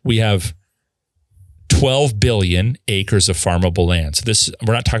 So we have 12 billion acres of farmable land. So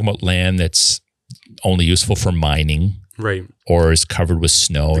we're not talking about land that's only useful for mining, right, or is covered with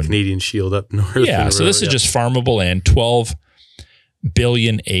snow. The Canadian Shield up north. Yeah, so this is just farmable land, 12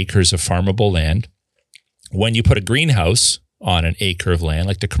 billion acres of farmable land. When you put a greenhouse on an acre of land,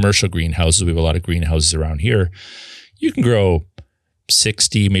 like the commercial greenhouses, we have a lot of greenhouses around here, you can grow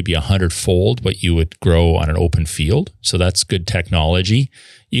 60, maybe 100-fold what you would grow on an open field. So that's good technology.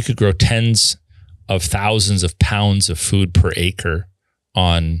 You could grow tens of thousands of pounds of food per acre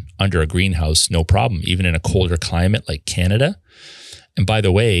under a greenhouse, no problem, even in a colder climate like Canada. And by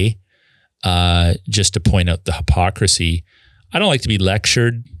the way, just to point out the hypocrisy, I don't like to be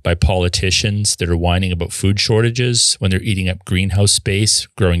lectured by politicians that are whining about food shortages when they're eating up greenhouse space,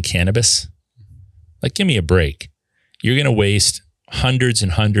 growing cannabis. Like, give me a break. You're going to waste hundreds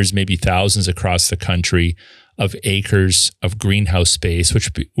and hundreds, maybe thousands across the country of acres of greenhouse space,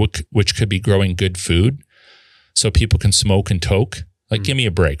 which could be growing good food so people can smoke and toke. Like, give me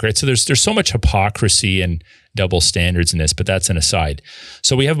a break, right? So there's so much hypocrisy and double standards in this, but that's an aside.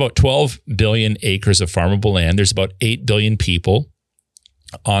 So we have about 12 billion acres of farmable land. There's about 8 billion people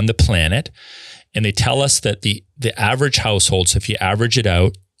on the planet. And they tell us that the average household, so if you average it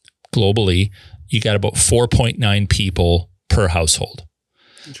out globally, you got about 4.9 people per household.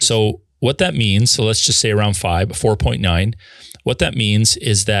 So what that means, so let's just say around 4.9, what that means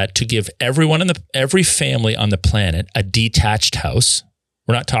is that to give every family on the planet a detached house,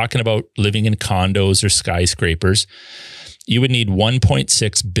 we're not talking about living in condos or skyscrapers, you would need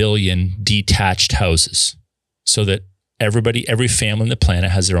 1.6 billion detached houses so that every family on the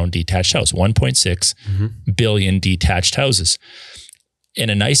planet has their own detached house. 1.6 billion detached houses. In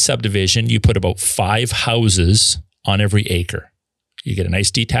a nice subdivision, you put about 5 houses on every acre. You get a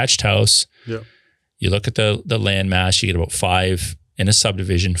nice detached house. Yeah. You look at the land mass, you get about 5 in a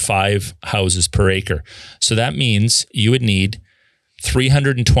subdivision, 5 houses per acre. So that means you would need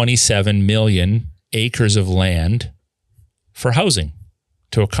 327 million acres of land for housing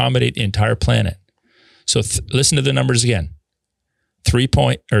to accommodate the entire planet. So listen to the numbers again.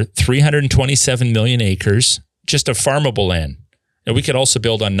 327 million acres just of farmable land. And we could also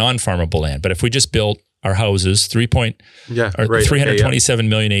build on non-farmable land, but if we just built our houses, 327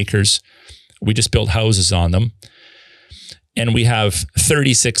 million acres, we just built houses on them. And we have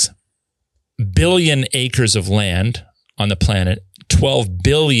 36 billion acres of land on the planet. 12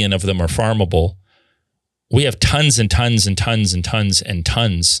 billion of them are farmable. We have tons and tons and tons and tons and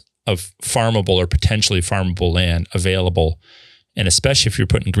tons of farmable or potentially farmable land available. And especially if you're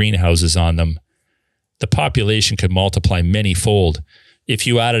putting greenhouses on them, the population could multiply many-fold. If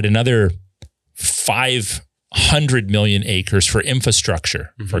you added another 500 million acres for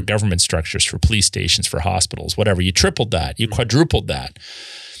infrastructure, for government structures, for police stations, for hospitals, whatever, you tripled that, you quadrupled that.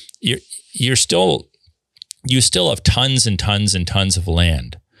 You're still you still have tons and tons and tons of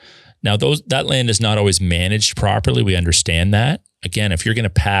land. Now, that land is not always managed properly. We understand that. Again, if you're going to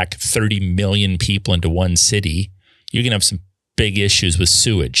pack 30 million people into one city, you're going to have some big issues with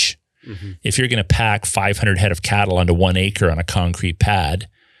sewage. Mm-hmm. If you're going to pack 500 head of cattle onto 1 acre on a concrete pad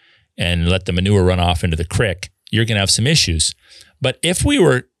and let the manure run off into the creek, you're going to have some issues. But if we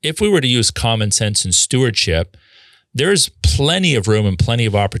were to use common sense and stewardship, there's plenty of room and plenty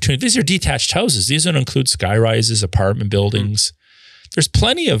of opportunity. These are detached houses. These don't include sky rises, apartment buildings. Mm-hmm. There's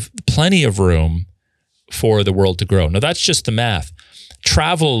plenty of room for the world to grow. Now, that's just the math.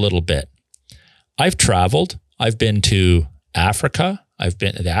 Travel a little bit. I've traveled. I've been to Africa. I've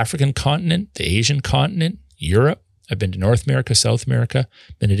been to the African continent, the Asian continent, Europe. I've been to North America, South America,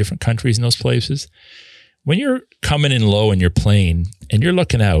 been to different countries in those places. When you're coming in low in your plane and you're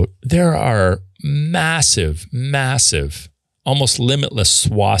looking out, there are massive, almost limitless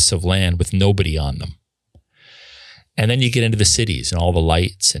swaths of land with nobody on them. And then you get into the cities and all the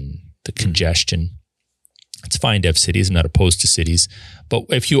lights and the congestion. It's fine to have cities. I'm not opposed to cities. But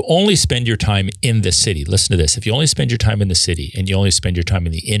if you only spend your time in the city, listen to this. If you only spend your time in the city and you only spend your time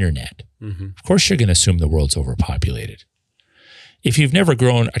in the internet, mm-hmm. of course you're going to assume the world's overpopulated. If you've never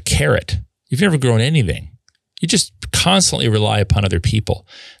grown a carrot, you've never grown anything, you just constantly rely upon other people.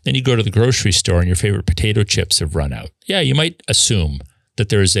 Then you go to the grocery store and your favorite potato chips have run out. Yeah, you might assume that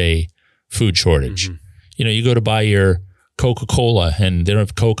there's a food shortage. Mm-hmm. You know, you go to buy your Coca-Cola and they don't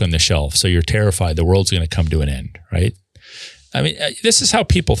have Coke on the shelf, so you're terrified the world's going to come to an end, right? I mean, this is how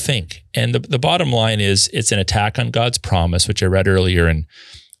people think. And the bottom line is it's an attack on God's promise, which I read earlier in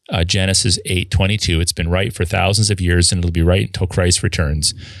Genesis 8:22. It's been right for thousands of years and it'll be right until Christ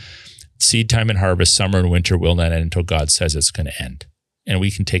returns. Seed time and harvest, summer and winter will not end until God says it's going to end. And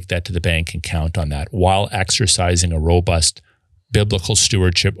we can take that to the bank and count on that while exercising a robust biblical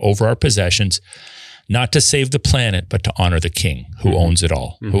stewardship over our possessions, not to save the planet, but to honor the King who mm-hmm. owns it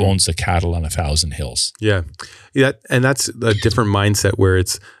all, mm-hmm. who owns the cattle on 1,000 hills. Yeah. And that's a different mindset where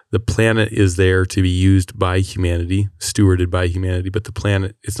it's the planet is there to be used by humanity, stewarded by humanity, but the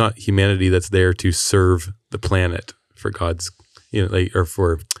planet, it's not humanity that's there to serve the planet for God's,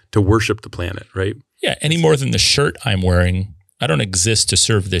 to worship the planet, right? Yeah. Any more than the shirt I'm wearing, I don't exist to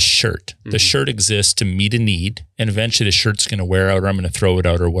serve this shirt. Mm-hmm. The shirt exists to meet a need, and eventually the shirt's going to wear out or I'm going to throw it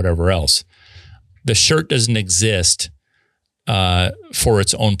out or whatever else. The shirt doesn't exist for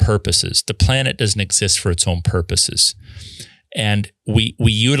its own purposes. The planet doesn't exist for its own purposes. And we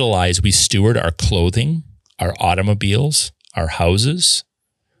steward our clothing, our automobiles, our houses,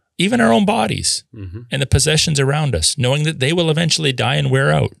 even our own bodies mm-hmm. and the possessions around us, knowing that they will eventually die and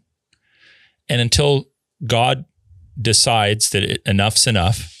wear out. And until God decides that enough's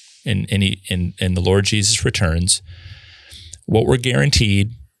enough and the Lord Jesus returns, what we're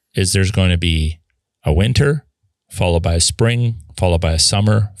guaranteed is there's going to be a winter, followed by a spring, followed by a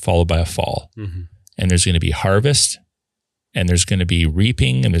summer, followed by a fall. Mm-hmm. And there's going to be harvest, and there's going to be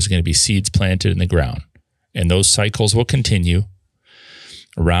reaping, and there's going to be seeds planted in the ground. And those cycles will continue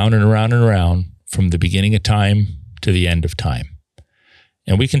around and around and around from the beginning of time to the end of time.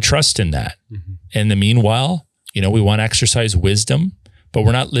 And we can trust in that. Mm-hmm. In the meanwhile, we want to exercise wisdom, but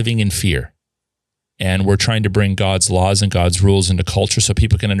we're not living in fear. And we're trying to bring God's laws and God's rules into culture so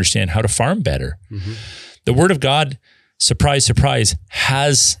people can understand how to farm better. Mm-hmm. The Word of God, surprise, surprise,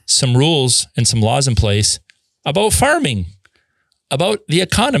 has some rules and some laws in place about farming, about the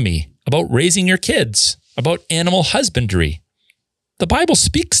economy, about raising your kids, about animal husbandry. The Bible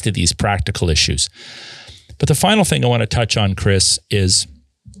speaks to these practical issues. But the final thing I want to touch on, Chris, is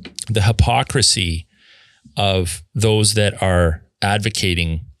the hypocrisy of those that are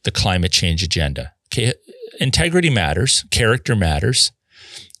advocating the climate change agenda. Okay, integrity matters, character matters,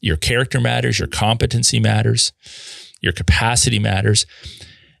 your character matters, your competency matters, your capacity matters.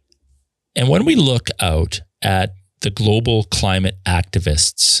 And when we look out at the global climate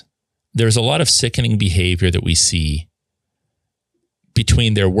activists, there's a lot of sickening behavior that we see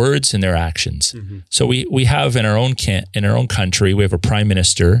between their words and their actions. Mm-hmm. So we have in our own country, we have a prime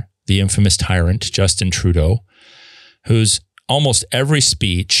minister, the infamous tyrant, Justin Trudeau, whose almost every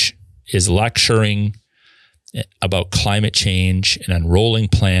speech is lecturing about climate change and unrolling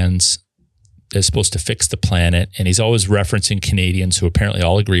plans that's supposed to fix the planet. And he's always referencing Canadians who apparently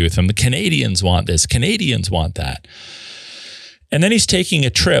all agree with him. The Canadians want this. Canadians want that. And then he's taking a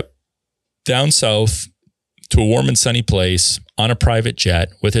trip down south to a warm and sunny place on a private jet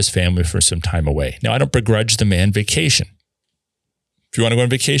with his family for some time away. Now, I don't begrudge the man vacation. If you want to go on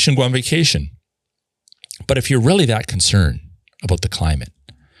vacation, go on vacation. But if you're really that concerned about the climate,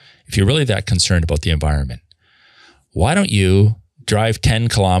 if you're really that concerned about the environment, why don't you drive 10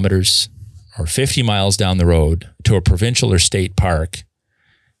 kilometers or 50 miles down the road to a provincial or state park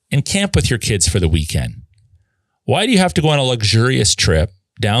and camp with your kids for the weekend? Why do you have to go on a luxurious trip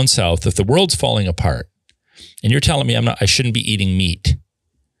down south if the world's falling apart? And you're telling me I shouldn't be eating meat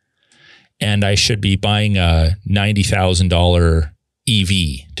and I should be buying a $90,000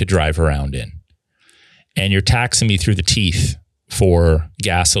 EV to drive around in. And you're taxing me through the teeth for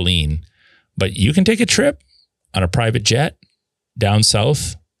gasoline, but you can take a trip on a private jet down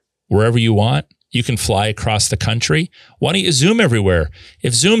south, wherever you want. You can fly across the country. Why don't you Zoom everywhere?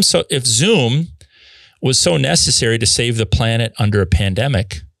 If Zoom was so necessary to save the planet under a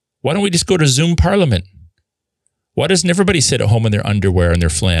pandemic, why don't we just go to Zoom Parliament? Why doesn't everybody sit at home in their underwear and their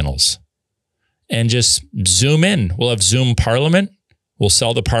flannels and just Zoom in? We'll have Zoom Parliament. We'll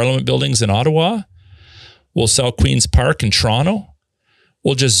sell the Parliament buildings in Ottawa. We'll sell Queen's Park in Toronto.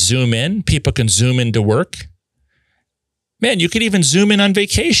 We'll just Zoom in. People can Zoom into work. Man, you could even Zoom in on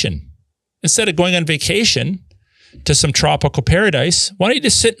vacation. Instead of going on vacation to some tropical paradise, why don't you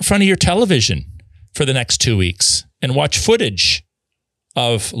just sit in front of your television for the next 2 weeks and watch footage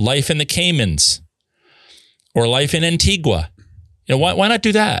of life in the Caymans or life in Antigua? You know, why not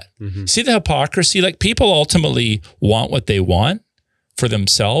do that? Mm-hmm. See the hypocrisy? Like, people ultimately want what they want for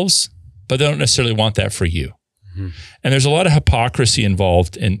themselves, but they don't necessarily want that for you. Mm-hmm. And there's a lot of hypocrisy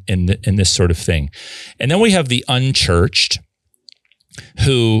involved in this sort of thing. And then we have the unchurched,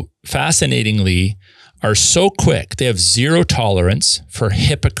 who fascinatingly are so quick. They have zero tolerance for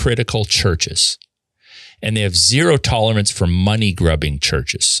hypocritical churches. And they have zero tolerance for money-grubbing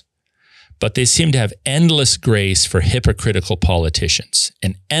churches. But they seem to have endless grace for hypocritical politicians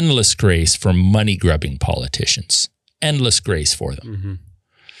and endless grace for money-grubbing politicians. Endless grace for them. Mm-hmm.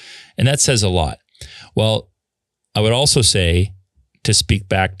 And that says a lot. Well, I would also say, to speak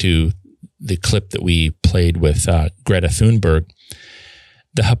back to the clip that we played with Greta Thunberg,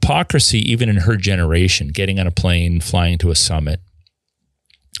 the hypocrisy, even in her generation, getting on a plane, flying to a summit,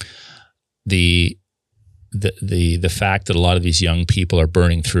 the fact that a lot of these young people are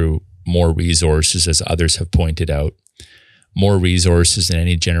burning through more resources, as others have pointed out, more resources than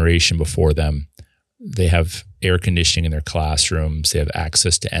any generation before them. They have air conditioning in their classrooms. They have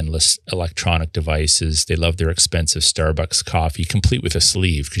access to endless electronic devices. They love their expensive Starbucks coffee, complete with a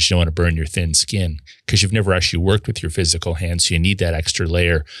sleeve, because you don't want to burn your thin skin, because you've never actually worked with your physical hands. So you need that extra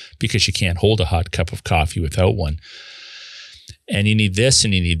layer because you can't hold a hot cup of coffee without one. And you need this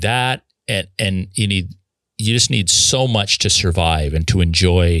and you need that. And you just need so much to survive and to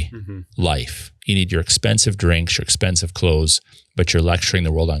enjoy life. You need your expensive drinks, your expensive clothes, but you're lecturing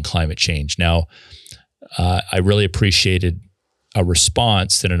the world on climate change. Now, I really appreciated a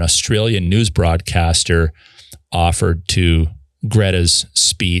response that an Australian news broadcaster offered to Greta's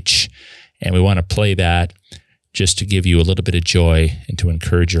speech, and we want to play that just to give you a little bit of joy and to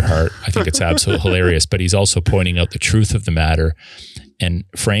encourage your heart. I think it's absolutely hilarious, but he's also pointing out the truth of the matter. And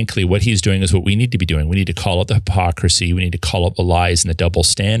frankly, what he's doing is what we need to be doing. We need to call out the hypocrisy. We need to call out the lies and the double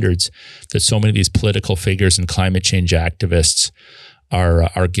standards that so many of these political figures and climate change activists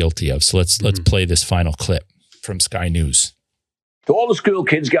are guilty of. So let's play this final clip from Sky News. To all the school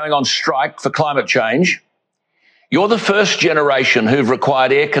kids going on strike for climate change, you're the first generation who've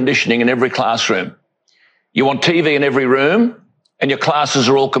required air conditioning in every classroom. You want TV in every room, and your classes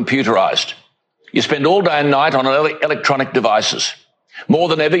are all computerized. You spend all day and night on electronic devices. More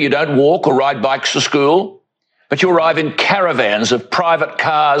than ever, you don't walk or ride bikes to school, but you arrive in caravans of private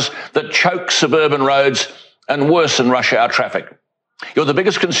cars that choke suburban roads and worsen rush hour traffic. You're the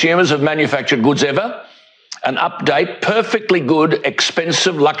biggest consumers of manufactured goods ever, and update perfectly good,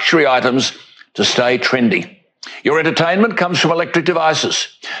 expensive luxury items to stay trendy. Your entertainment comes from electric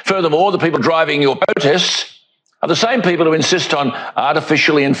devices. Furthermore, the people driving your protests are the same people who insist on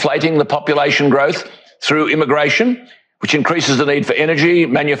artificially inflating the population growth through immigration, which increases the need for energy,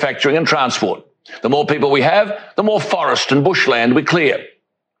 manufacturing and transport. The more people we have, the more forest and bushland we clear,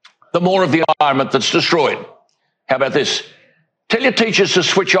 the more of the environment that's destroyed. How about this? Tell your teachers to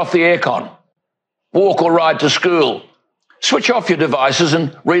switch off the aircon, walk or ride to school, switch off your devices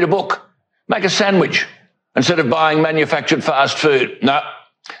and read a book, make a sandwich instead of buying manufactured fast food. No,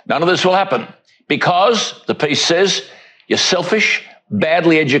 none of this will happen because, the piece says, you're selfish,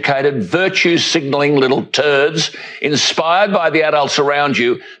 badly educated, virtue-signalling little turds inspired by the adults around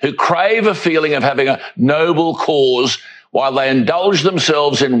you who crave a feeling of having a noble cause while they indulge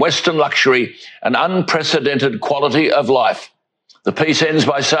themselves in Western luxury and unprecedented quality of life. The piece ends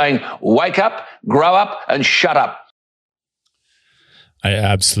by saying, wake up, grow up, and shut up. I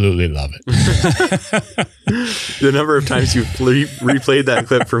absolutely love it. The number of times you've replayed that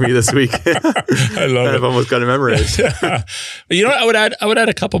clip for me this week, I love it. I've almost got it memorized. You know what? I would add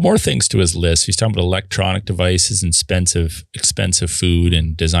a couple more things to his list. He's talking about electronic devices, expensive food,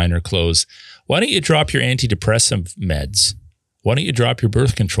 and designer clothes. Why don't you drop your antidepressant meds? Why don't you drop your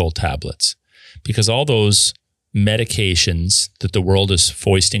birth control tablets? Because all those medications that the world is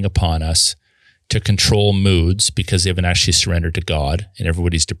foisting upon us to control moods, because they haven't actually surrendered to God and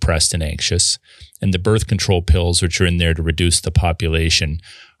everybody's depressed and anxious, and the birth control pills, which are in there to reduce the population,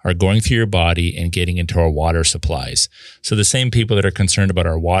 are going through your body and getting into our water supplies. So the same people that are concerned about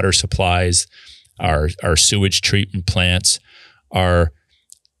our water supplies, our sewage treatment plants, are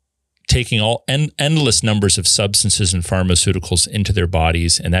taking all endless numbers of substances and pharmaceuticals into their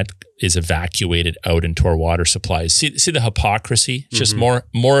bodies, and that is evacuated out into our water supplies. See the hypocrisy? It's just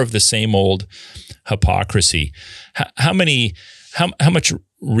more of the same old hypocrisy. How much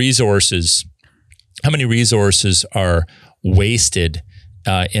resources are wasted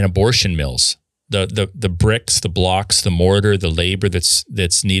in abortion mills? The bricks, the blocks, the mortar, the labor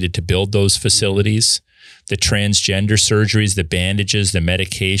that's needed to build those facilities, the transgender surgeries, the bandages, the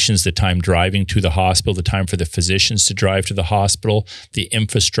medications, the time driving to the hospital, the time for the physicians to drive to the hospital, the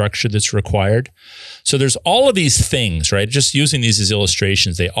infrastructure that's required. So there's all of these things, right? Just using these as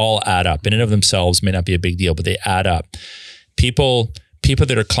illustrations, they all add up. In and of themselves may not be a big deal, but they add up. People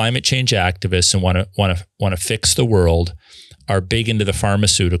that are climate change activists and want to fix the world are big into the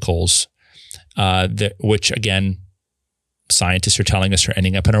pharmaceuticals, which again, scientists are telling us are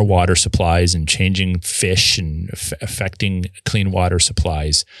ending up in our water supplies and changing fish and affecting clean water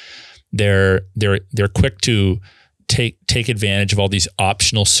supplies. They're quick to take advantage of all these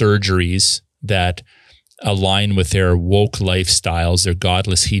optional surgeries that align with their woke lifestyles, their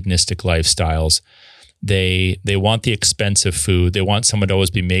godless hedonistic lifestyles. They want the expensive food. They want someone to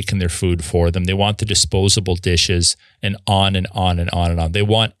always be making their food for them. They want the disposable dishes, and on and on and on and on. They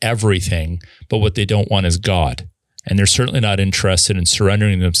want everything, but what they don't want is God. And they're certainly not interested in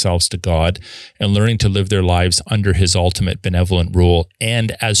surrendering themselves to God and learning to live their lives under his ultimate benevolent rule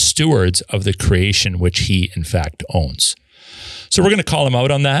and as stewards of the creation which he, in fact, owns. So we're going to call him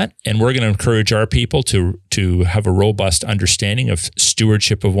out on that, and we're going to encourage our people to have a robust understanding of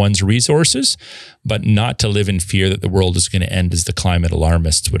stewardship of one's resources, but not to live in fear that the world is going to end as the climate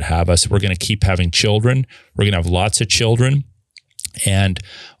alarmists would have us. We're going to keep having children. We're going to have lots of children. And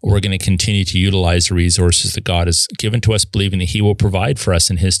we're going to continue to utilize the resources that God has given to us, believing that he will provide for us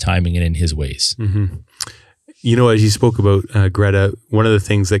in his timing and in his ways. Mm-hmm. You know, as you spoke about Greta, one of the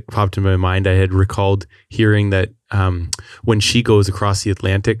things that popped in my mind, I had recalled hearing that when she goes across the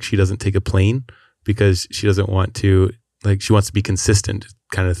Atlantic, she doesn't take a plane because she doesn't want to, she wants to be consistent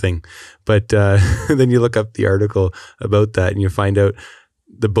kind of thing. But then you look up the article about that and you find out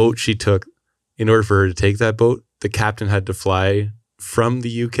the boat she took, in order for her to take that boat, the captain had to fly from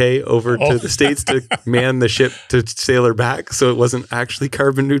the UK over to the States to man the ship to sail her back. So it wasn't actually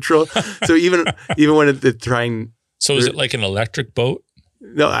carbon neutral. So even when they're trying. So is it like an electric boat?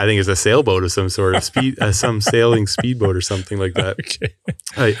 No, I think it's a sailboat of some sort of speed, some sailing speedboat or something like that. Okay.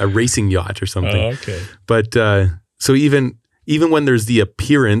 A racing yacht or something. Oh, okay. But so even when there's the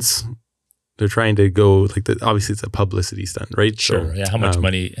appearance, they're trying to go obviously it's a publicity stunt, right? Sure. So, yeah. How much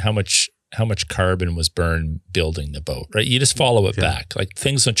money, how much carbon was burned building the boat, right? You just follow it back.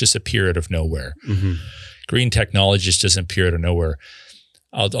 Things don't just appear out of nowhere. Mm-hmm. Green technology just doesn't appear out of nowhere.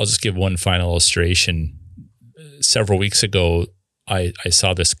 I'll just give one final illustration. Several weeks ago, I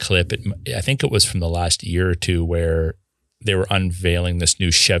saw this clip. I think it was from the last year or two where they were unveiling this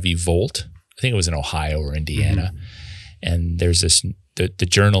new Chevy Volt. I think it was in Ohio or Indiana. Mm-hmm. And there's the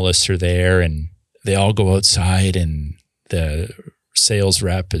journalists are there and they all go outside and the sales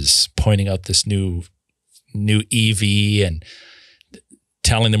rep is pointing out this new EV and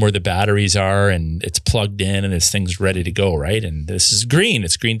telling them where the batteries are and it's plugged in and this thing's ready to go, right? And this is green.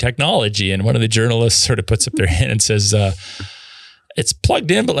 It's green technology. And one of the journalists sort of puts up their hand and says, it's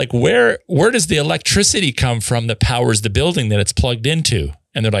plugged in, but where does the electricity come from that powers the building that it's plugged into?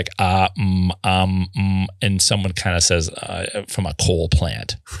 And they're like, and someone kind of says, from a coal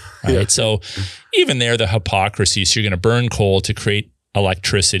plant, right? Yeah. So even there, the hypocrisy, so you're going to burn coal to create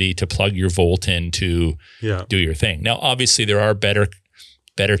electricity to plug your Volt in to do your thing. Now, obviously there are better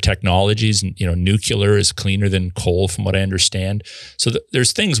technologies, and, nuclear is cleaner than coal from what I understand. So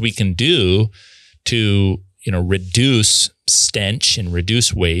there's things we can do to, reduce stench and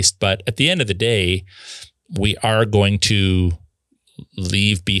reduce waste. But at the end of the day, we are going to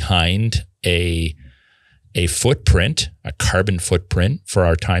leave behind a footprint, a carbon footprint for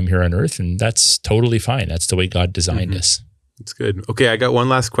our time here on Earth. And that's totally fine. That's the way God designed us. It's good. Okay, I got one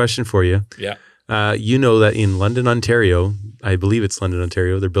last question for you. Yeah. You know that in London, Ontario, I believe it's London,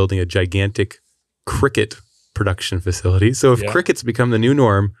 Ontario, they're building a gigantic cricket production facility. So if crickets become the new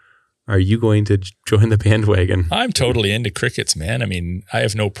norm, are you going to join the bandwagon? I'm totally into crickets, man. I mean, I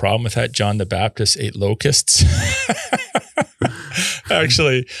have no problem with that. John the Baptist ate locusts.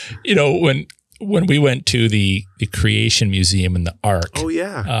 Actually, you know, when we went to the Creation Museum in the Ark,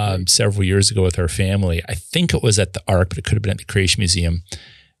 several years ago with our family, I think it was at the Ark, but it could have been at the Creation Museum.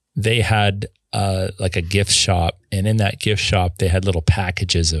 They had like a gift shop, and in that gift shop, they had little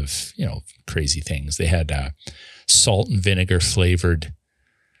packages of, you know, crazy things. They had salt and vinegar flavored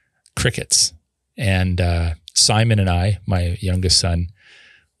crickets, and Simon and I, my youngest son,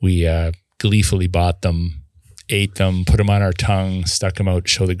 we gleefully bought them, ate them, put them on our tongue, stuck them out,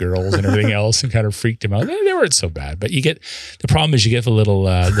 show the girls and everything else, and kind of freaked them out. They weren't so bad, but the problem is you get the little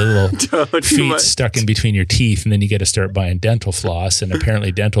feet stuck in between your teeth, and then you got to start buying dental floss, and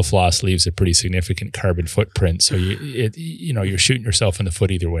apparently dental floss leaves a pretty significant carbon footprint. So you're shooting yourself in the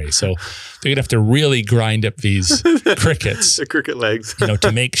foot either way. So they're gonna have to really grind up these crickets, the cricket legs,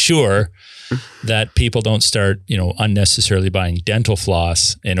 to make sure that people don't start, unnecessarily buying dental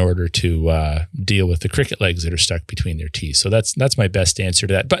floss in order to deal with the cricket legs that are stuck between their teeth. So that's my best answer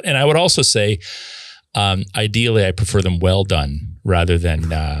to that. And I would also say, ideally, I prefer them well done rather than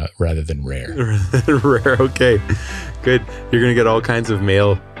rare. Rare, okay, good. You're gonna get all kinds of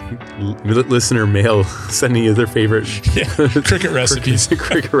listener mail sending you their favorite cricket recipes.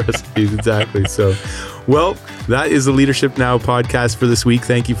 Cricket recipes, exactly. So, well, that is the Leadership Now podcast for this week.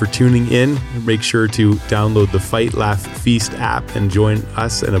 Thank you for tuning in. Make sure to download the Fight, Laugh, Feast app and join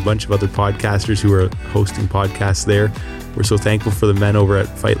us and a bunch of other podcasters who are hosting podcasts there. We're so thankful for the men over at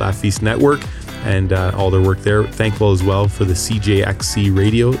Fight, Laugh, Feast Network and all their work there. Thankful as well for the CJXC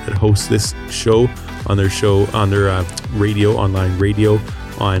Radio that hosts this show on their radio, online radio,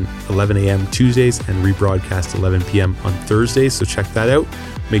 on 11 a.m. Tuesdays and rebroadcast 11 p.m. on Thursdays. So check that out.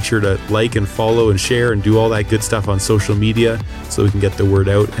 Make sure to like and follow and share and do all that good stuff on social media so we can get the word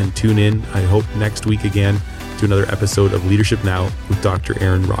out, and tune in, I hope, next week again to another episode of Leadership Now with Dr.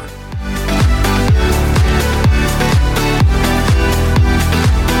 Aaron Rott.